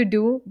difficult to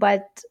do,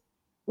 but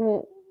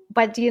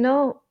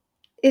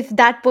if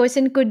that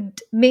person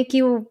could make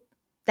you,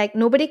 like,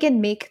 nobody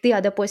can make the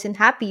other person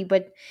happy,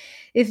 but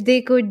if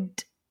they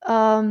could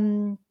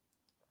um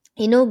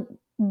you know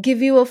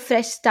give you a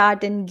fresh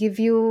start and give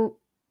you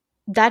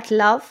that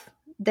love,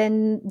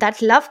 then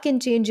that love can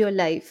change your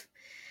life.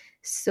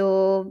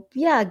 So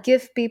yeah,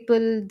 give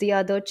people the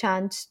other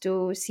chance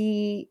to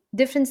see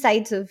different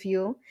sides of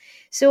you.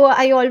 So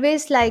I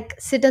always like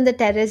sit on the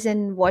terrace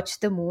and watch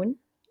the moon.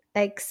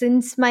 Like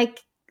since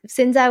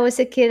I was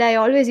a kid, I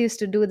always used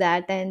to do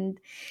that. And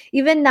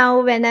even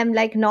now when I'm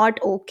like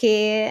not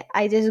okay,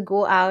 I just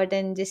go out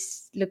and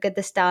just look at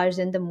the stars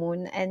and the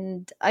moon.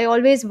 And I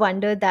always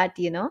wonder that,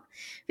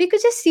 we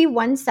could just see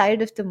one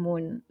side of the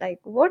moon. Like,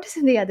 what is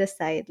in the other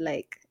side?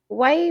 Like,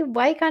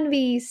 why can't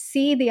we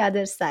see the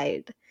other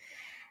side?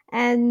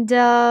 And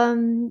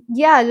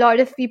yeah, a lot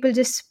of people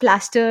just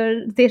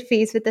plaster their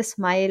face with a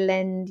smile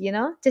and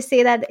just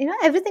say that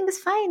everything is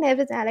fine,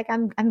 everything, like,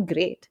 I'm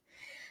great.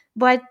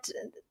 But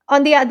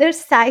on the other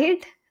side,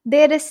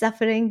 there is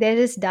suffering, there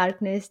is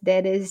darkness,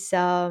 there is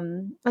a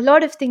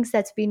lot of things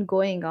that's been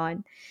going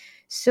on.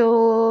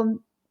 So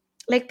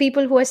like,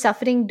 people who are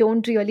suffering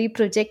don't really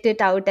project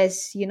it out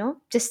as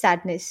just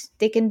sadness.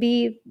 They can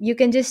be, you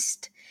can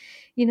just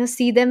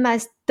see them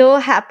as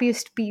the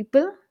happiest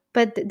people,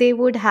 but they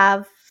would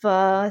have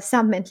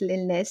some mental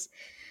illness.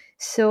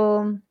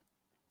 So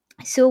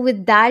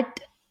with that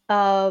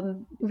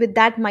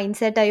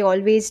mindset, I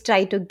always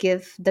try to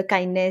give the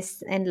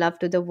kindness and love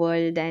to the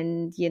world.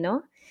 And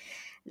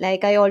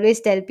like, I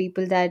always tell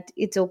people that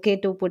it's okay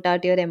to put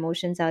out your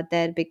emotions out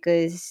there,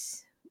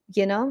 because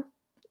you know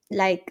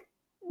like,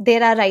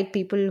 there are right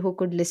people who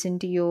could listen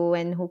to you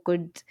and who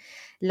could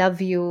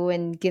love you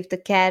and give the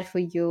care for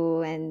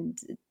you. And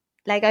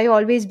like, I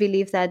always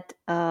believe that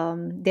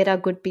there are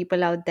good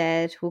people out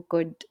there who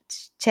could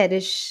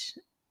cherish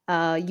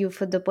you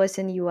for the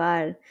person you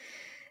are.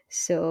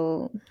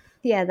 So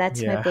yeah,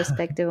 that's my Yeah.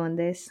 perspective on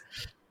this.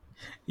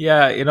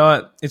 Yeah,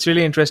 it's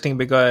really interesting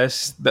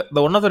because the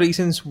one of the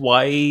reasons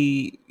why,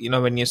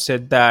 when you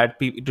said that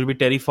it will be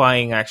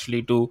terrifying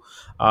actually to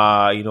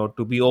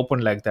to be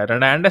open like that,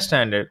 and I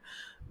understand it.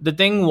 The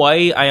thing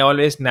why I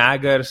always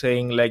nag her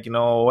saying, like,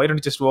 why don't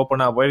you just open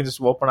up, why don't you just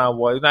open up,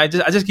 why I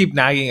just keep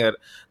nagging her.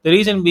 The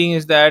reason being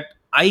is that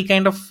I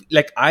kind of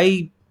like,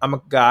 I'm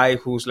a guy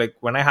who's like,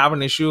 when I have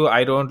an issue,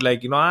 I don't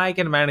like, I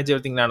can manage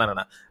everything. No, no, no,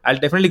 no. I'll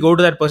definitely go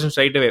to that person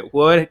straight away.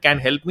 Whoever can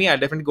help me, I'll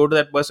definitely go to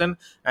that person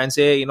and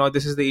say,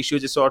 this is the issue,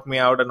 just sort me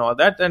out and all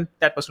that, and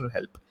that person will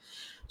help.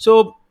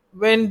 So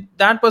when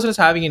that person is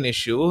having an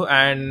issue,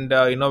 and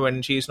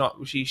when she's not,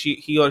 she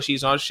he or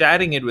she's not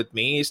sharing it with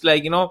me, it's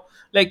like,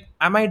 like,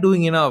 am I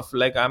doing enough?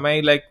 Like, am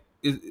I like,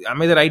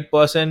 am I the right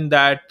person,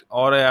 that,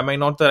 or am I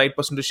not the right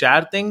person to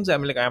share things? I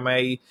mean, like, am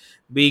I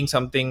being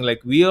something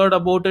like weird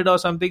about it or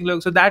something?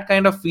 Like, so that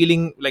kind of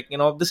feeling, like,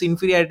 this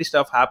inferiority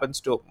stuff happens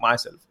to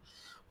myself.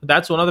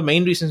 That's one of the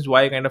main reasons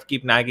why I kind of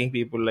keep nagging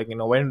people, like,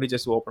 why don't we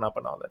just open up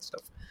and all that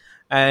stuff.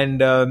 And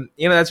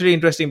that's really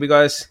interesting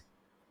because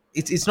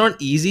it's not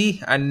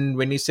easy. And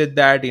when you said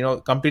that,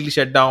 completely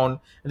shut down,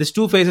 there's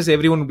two phases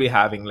everyone will be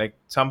having. Like,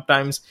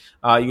 sometimes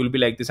you'll be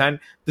like this, and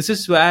this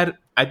is where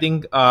I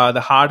think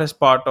the hardest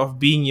part of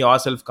being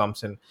yourself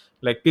comes in.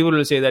 Like, people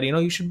will say that,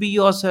 you should be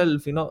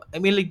yourself. I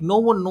mean, like, no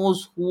one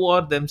knows who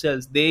are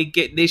themselves.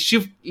 They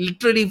shift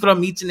literally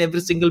from each and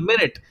every single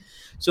minute.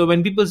 So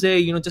when people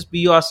say, just be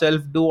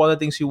yourself, do all the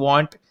things you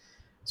want.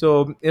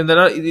 So, there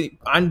are,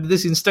 and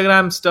this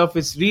Instagram stuff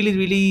is really,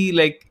 really,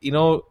 like,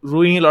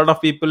 ruining a lot of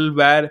people,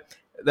 where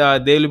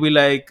they'll be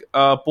like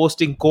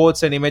posting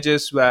quotes and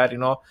images, where,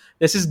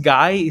 there's this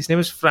guy, his name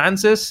is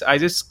Francis. I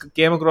just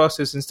came across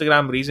his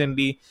Instagram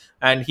recently,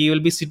 and he will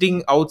be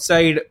sitting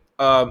outside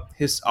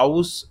his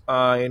house,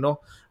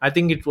 I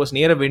think it was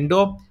near a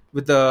window,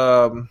 with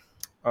a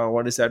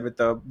what is that, with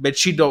a bed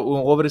sheet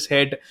over his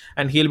head,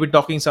 and he'll be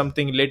talking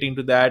something relating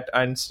to that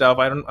and stuff.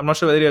 I'm not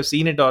sure whether you have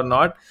seen it or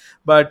not,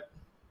 but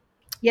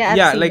Yeah, I've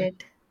yeah, seen like,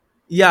 it.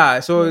 yeah,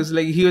 so Yeah. it's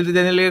like, he will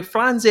then, like,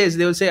 Francis,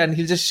 they will say, and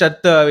he'll just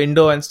shut the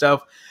window and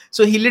stuff.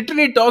 So he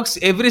literally talks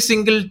every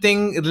single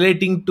thing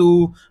relating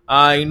to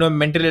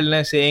mental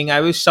illness, saying, I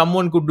wish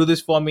someone could do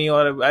this for me,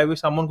 or I wish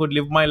someone could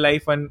live my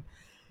life. And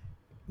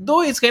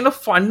though it's kind of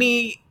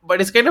funny, but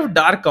it's kind of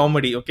dark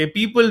comedy. Okay,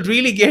 people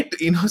really get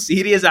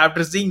serious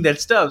after seeing that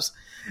stuff.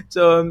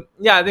 So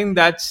yeah, I think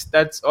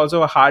that's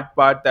also a hard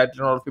part that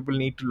a lot of people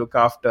need to look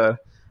after.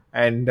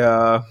 And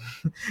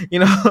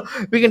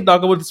we can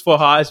talk about this for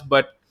hours,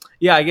 but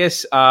yeah, I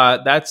guess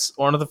that's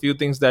one of the few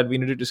things that we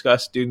need to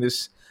discuss during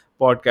this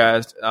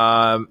podcast.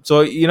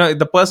 So,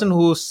 the person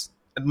who's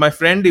my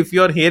friend, if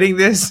you're hearing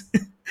this,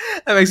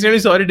 I'm extremely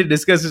sorry to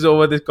discuss this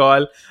over this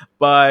call,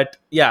 but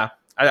yeah,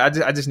 I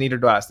just needed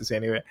to ask this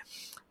anyway.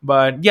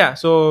 But yeah,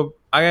 so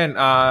again,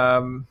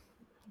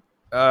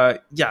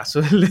 yeah,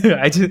 so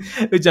I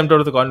just we jumped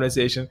out of the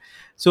conversation.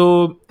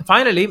 So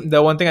finally,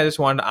 the one thing I just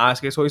wanted to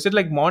ask is, so is it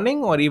like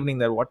morning or evening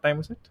there? What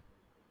time is it?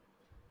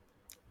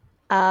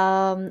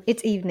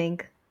 It's evening.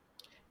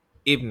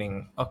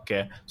 Evening.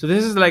 Okay. So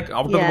this is like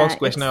out of the box Yeah,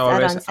 question I it's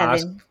always around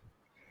ask. 7.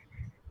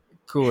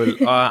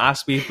 Cool.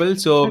 Ask people.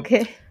 So,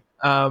 Okay.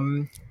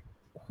 um,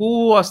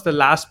 who was the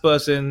last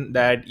person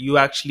that you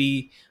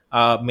actually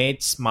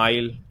made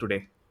smile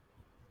today?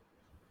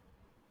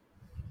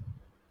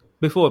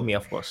 Before me,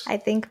 of course. I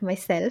think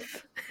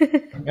myself.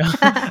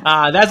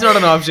 That's not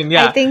an option. I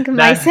Yeah, think that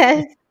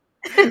myself.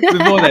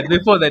 before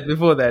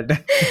that.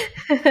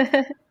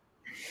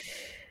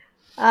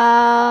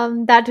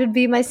 That would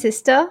be my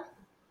sister.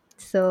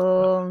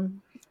 So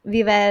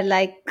we were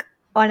like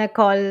on a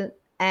call,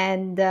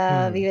 and we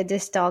Hmm. were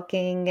just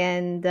talking,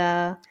 and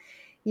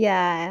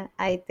yeah,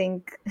 I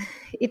think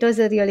it was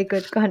a really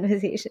good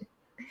conversation.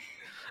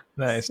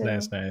 Nice,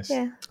 nice, So nice.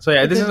 yeah, So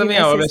yeah, it this is would be something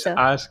my I always sister.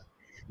 ask.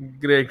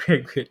 Great,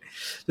 great, great.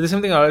 So this is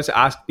something I always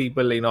ask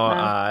people.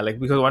 Wow. Like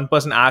because one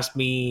person asked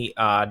me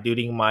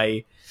during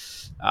my,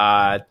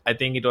 I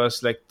think it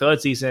was like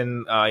third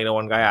season.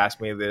 One guy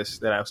asked me this.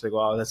 Then I was like,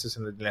 wow, that's just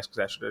in the next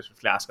question. I should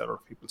definitely ask a lot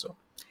of people. So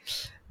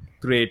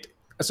great.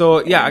 So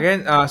yeah, Yeah.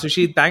 again,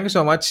 Sushi, thank you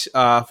so much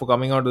for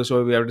coming on to the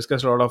show. We have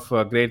discussed a lot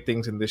of great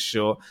things in this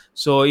show.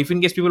 So if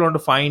in case people want to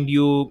find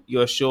you,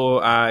 your show,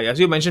 as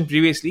you mentioned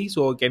previously,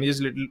 so can you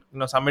just little,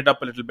 sum it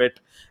up a little bit,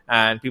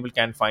 and people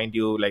can find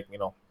you, like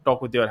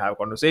talk with you or have a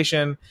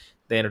conversation.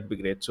 Then it'd be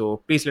great. So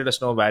please let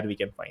us know where we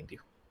can find you.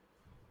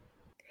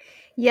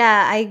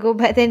 Yeah, I go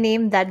by the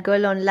name That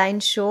Girl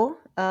Online Show.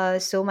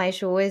 So my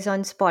show is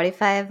on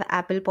Spotify,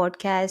 Apple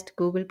Podcast,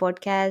 Google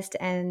Podcast,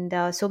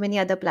 and so many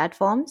other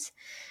platforms.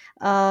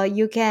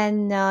 You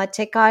can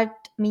check out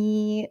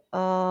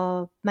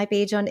my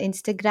page on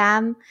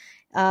Instagram.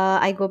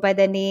 I go by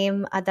the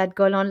name That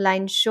Girl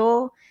Online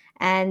Show,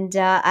 and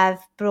I've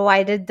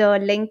provided the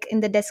link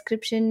in the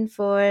description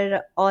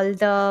for all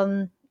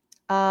the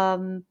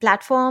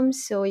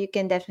platforms, so you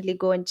can definitely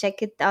go and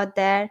check it out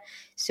there.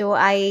 So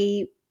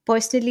I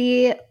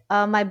personally,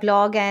 my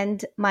blog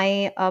and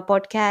my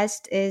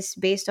podcast is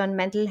based on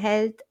mental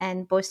health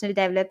and personal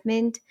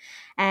development.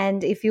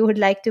 And if you would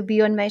like to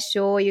be on my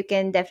show, you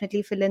can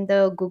definitely fill in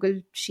the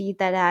Google sheet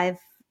that I've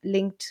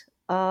linked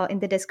in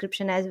the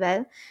description as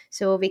well.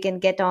 So we can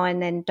get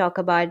on and talk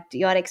about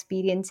your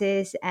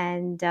experiences.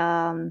 And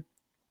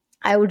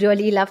I would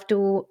really love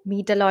to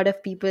meet a lot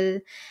of people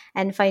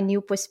and find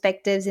new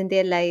perspectives in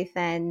their life,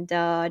 and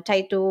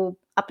try to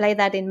apply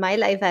that in my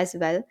life as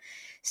well.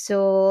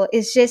 So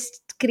it's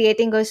just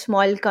creating a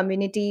small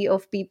community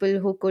of people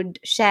who could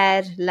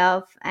share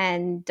love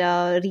and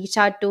reach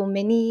out to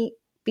many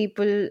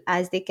people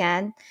as they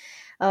can,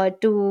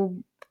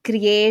 to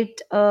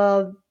create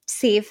a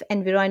safe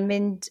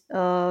environment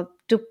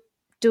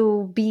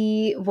to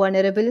be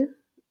vulnerable.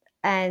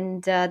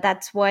 And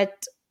that's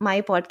what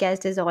my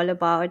podcast is all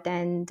about.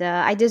 And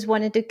I just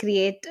wanted to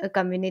create a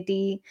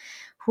community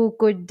who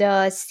could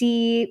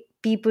see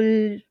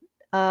people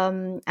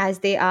as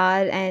they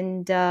are,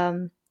 and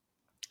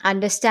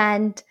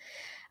understand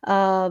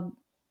uh,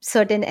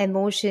 certain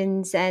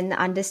emotions and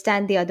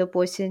understand the other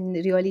person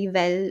really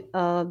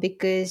well,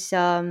 because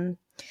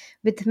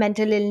with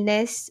mental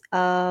illness,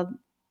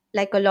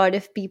 like a lot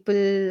of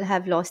people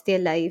have lost their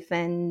life,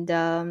 and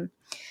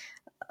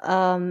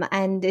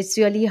it's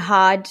really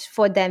hard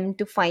for them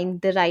to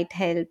find the right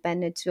help,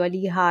 and it's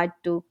really hard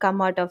to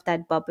come out of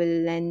that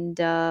bubble and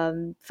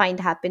find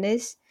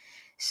happiness.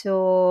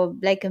 So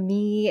like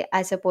me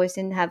as a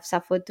person have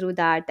suffered through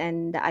that,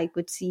 and I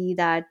could see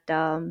that,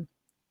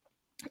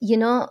 you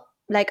know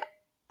like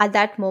at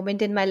that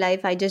moment in my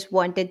life, I just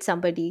wanted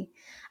somebody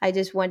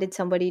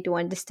to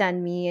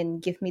understand me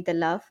and give me the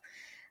love.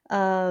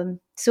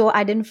 So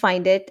I didn't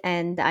find it,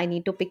 and I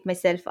need to pick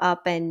myself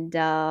up and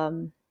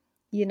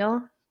you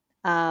know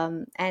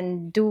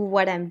and do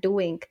what I'm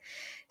doing.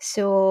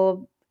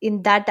 So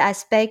in that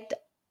aspect,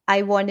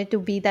 I wanted to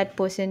be that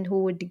person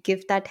who would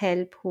give that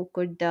help, who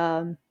could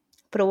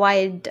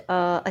provide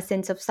a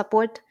sense of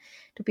support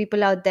to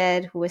people out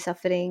there who are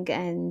suffering,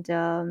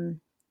 and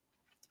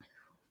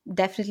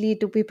definitely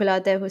to people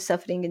out there who are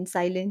suffering in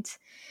silence.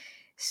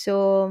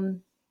 So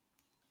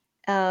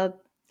uh,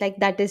 like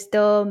that is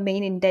the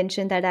main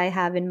intention that I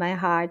have in my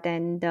heart.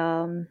 And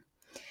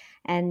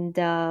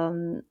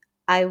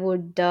I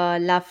would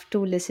love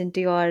to listen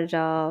to your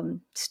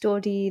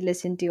story,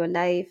 listen to your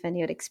life and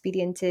your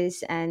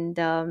experiences. And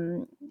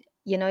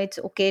it's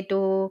okay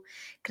to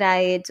cry,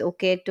 it's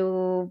okay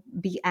to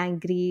be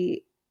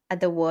angry at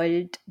the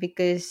world,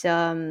 because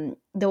the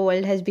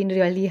world has been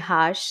really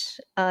harsh,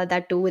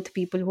 that too with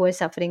people who are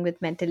suffering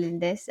with mental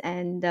illness.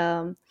 And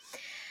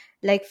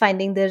like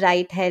finding the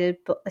right help,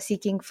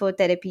 seeking for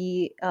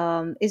therapy,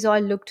 is all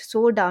looked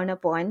so down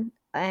upon.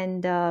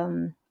 And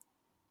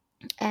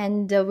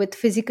with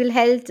physical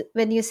health,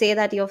 when you say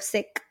that you're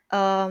sick,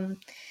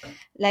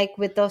 like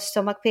with a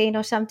stomach pain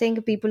or something,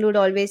 people would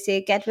always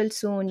say get well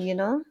soon,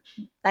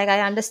 like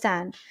I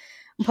understand.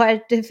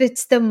 But if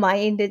it's the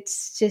mind,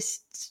 it's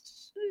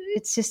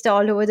just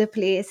all over the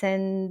place.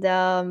 And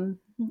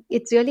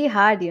it's really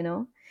hard,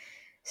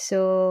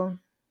 so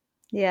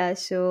yeah.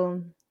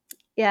 So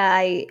yeah,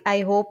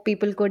 I hope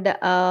people could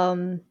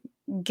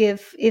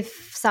give,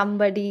 if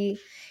somebody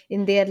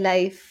in their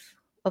life,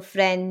 a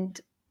friend,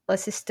 a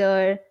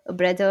sister, a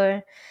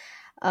brother,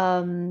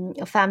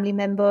 a family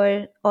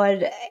member,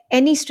 or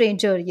any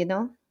stranger,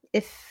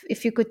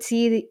 if you could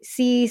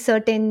see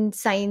certain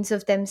signs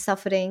of them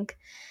suffering,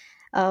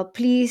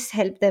 please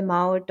help them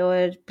out,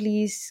 or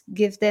please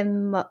give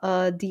them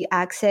the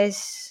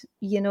access,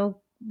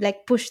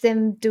 like push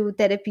them to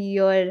therapy,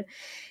 or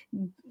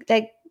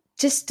like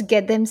just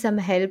get them some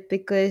help,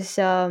 because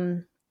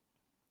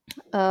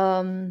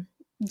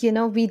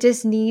we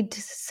just need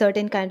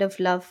certain kind of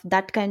love,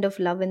 that kind of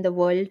love in the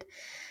world,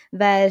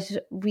 where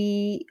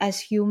we as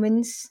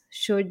humans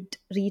should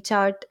reach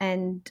out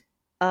and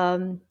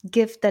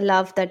give the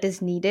love that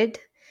is needed.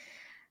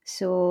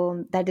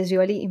 So that is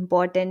really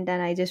important,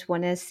 and I just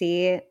want to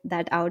say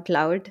that out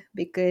loud,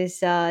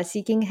 because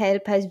seeking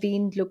help has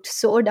been looked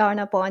so down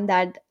upon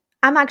that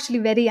I'm actually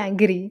very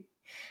angry.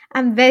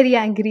 I'm very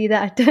angry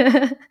that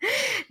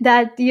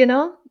that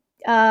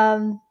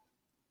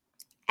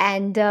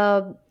and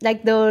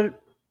like the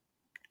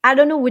I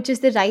don't know which is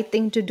the right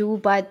thing to do,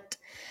 but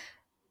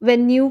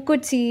when you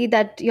could see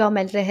that your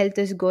mental health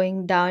is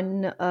going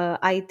down,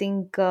 I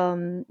think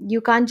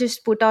you can't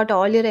just put out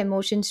all your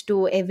emotions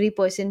to every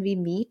person we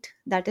meet.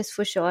 That is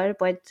for sure,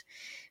 but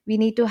we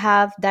need to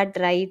have that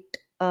right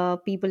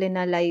people in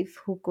our life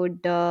who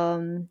could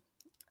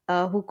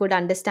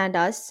understand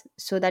us.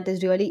 So that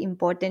is really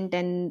important,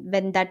 and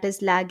when that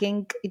is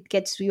lagging, it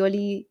gets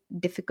really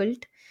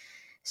difficult.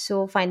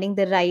 So finding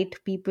the right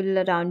people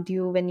around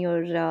you when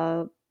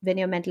your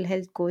mental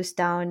health goes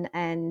down,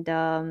 and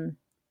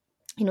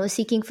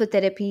seeking for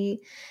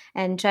therapy,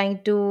 and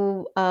trying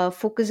to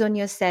focus on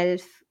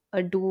yourself,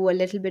 or do a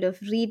little bit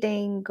of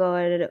reading,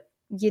 or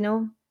you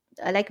know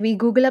like we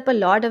google up a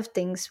lot of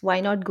things. Why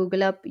not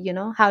google up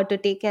how to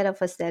take care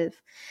of ourselves,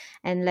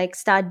 and like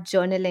start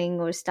journaling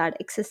or start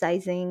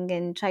exercising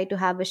and try to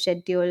have a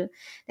schedule.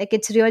 Like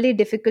it's really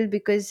difficult,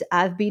 because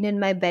I've been in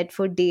my bed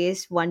for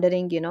days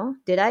wondering,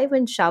 did I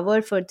even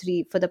shower for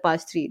the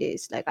past 3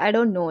 days? Like I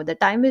don't know, the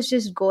time is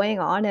just going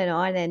on and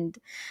on, and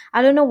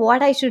I don't know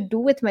what I should do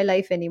with my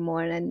life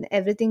anymore, and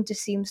everything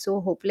just seems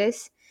so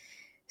hopeless.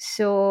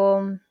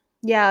 So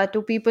yeah,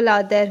 to people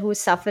out there who's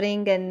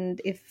suffering, and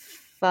if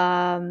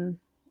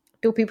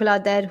to people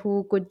out there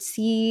who could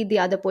see the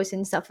other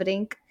person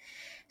suffering,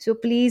 so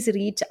please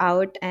reach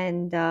out,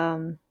 and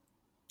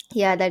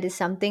yeah, that is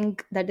something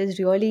that is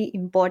really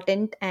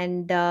important,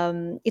 and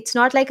it's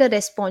not like a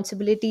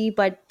responsibility,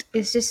 but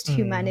it's just Hmm.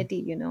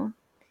 humanity. Yeah,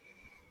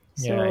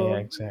 So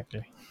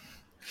exactly.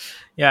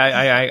 Yeah,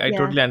 I yeah.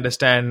 totally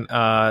understand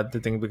the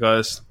thing,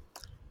 because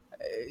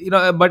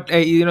but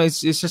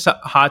it's just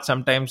hard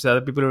sometimes.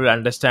 Other people will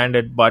understand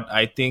it, but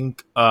I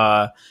think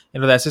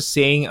there's a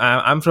saying.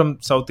 I'm from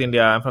South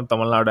India. I'm from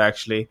Tamil Nadu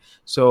actually.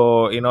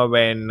 So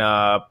when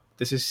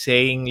this is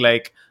saying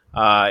like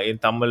in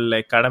Tamil,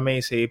 like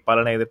kadamai sei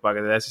palana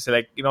edirpaakathu, that's just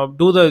like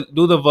do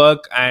the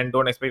work and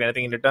don't expect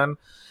anything in return.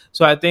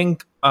 So I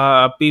think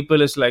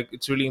people is like,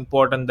 it's really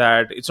important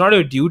that it's not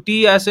a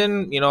duty, as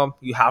in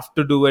you have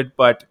to do it,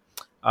 but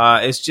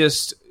it's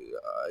just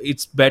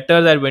it's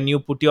better that when you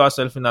put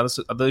yourself in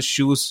other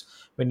shoes,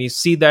 when you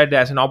see that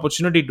there's an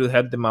opportunity to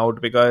help them out,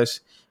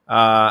 because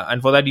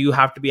and for that you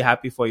have to be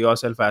happy for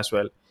yourself as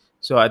well.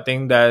 So I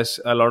think there's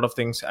a lot of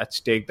things at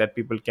stake that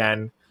people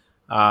can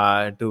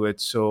do it.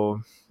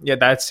 So yeah,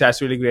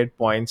 that's really great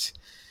points.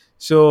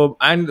 So,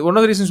 and one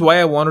of the reasons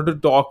why I wanted to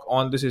talk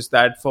on this is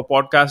that for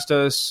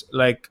podcasters,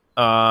 like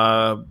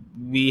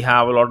we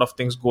have a lot of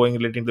things going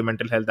relating to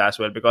mental health as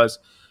well, because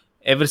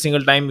every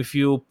single time if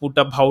you put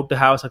up how to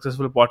have a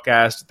successful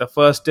podcast, the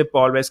first tip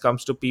always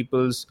comes to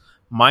people's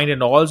mind,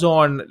 and also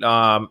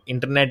on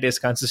internet, is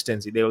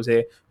consistency. They will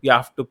say you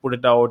have to put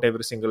it out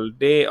every single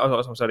day, or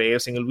I'm sorry,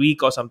 every single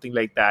week or something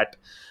like that.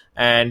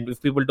 And if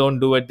people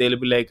don't do it, they'll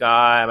be like,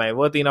 am I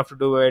worthy enough to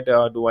do it,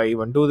 or do I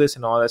even do this,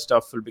 and all that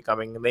stuff will be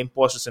coming, the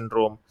imposter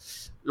syndrome,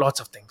 lots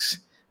of things.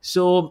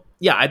 So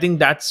yeah, I think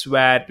that's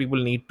where people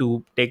need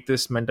to take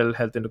this mental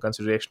health into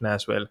consideration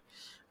as well.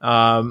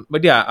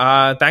 But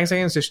yeah, thanks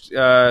again,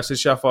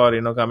 Sisha,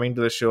 for coming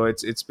to the show.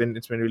 It's been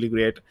really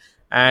great.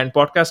 And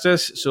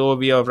podcasters, so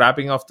we are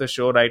wrapping off the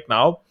show right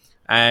now,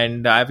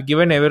 and I've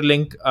given every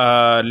link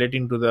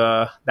relating to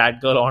the that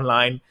girl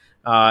online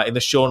in the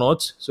show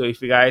notes. So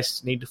if you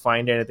guys need to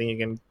find anything, you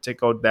can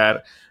check out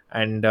there.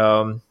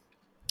 And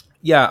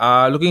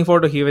yeah, looking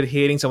forward to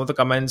hearing some of the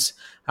comments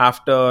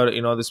after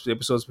this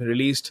episode's been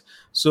released.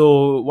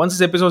 So once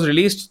this episode's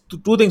released,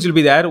 two things will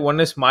be there.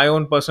 One is my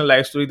own personal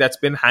life story that's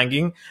been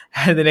hanging,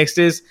 and the next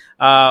is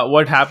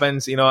what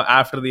happens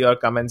after your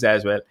comments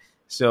as well.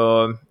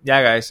 So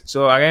yeah, guys,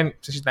 so again,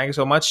 Shashi, thank you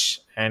so much.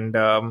 And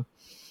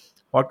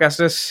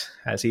podcasters,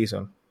 I'll see you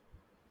soon.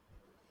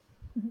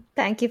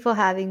 Thank you for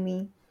having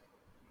me.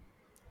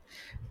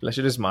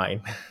 Pleasure is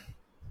mine.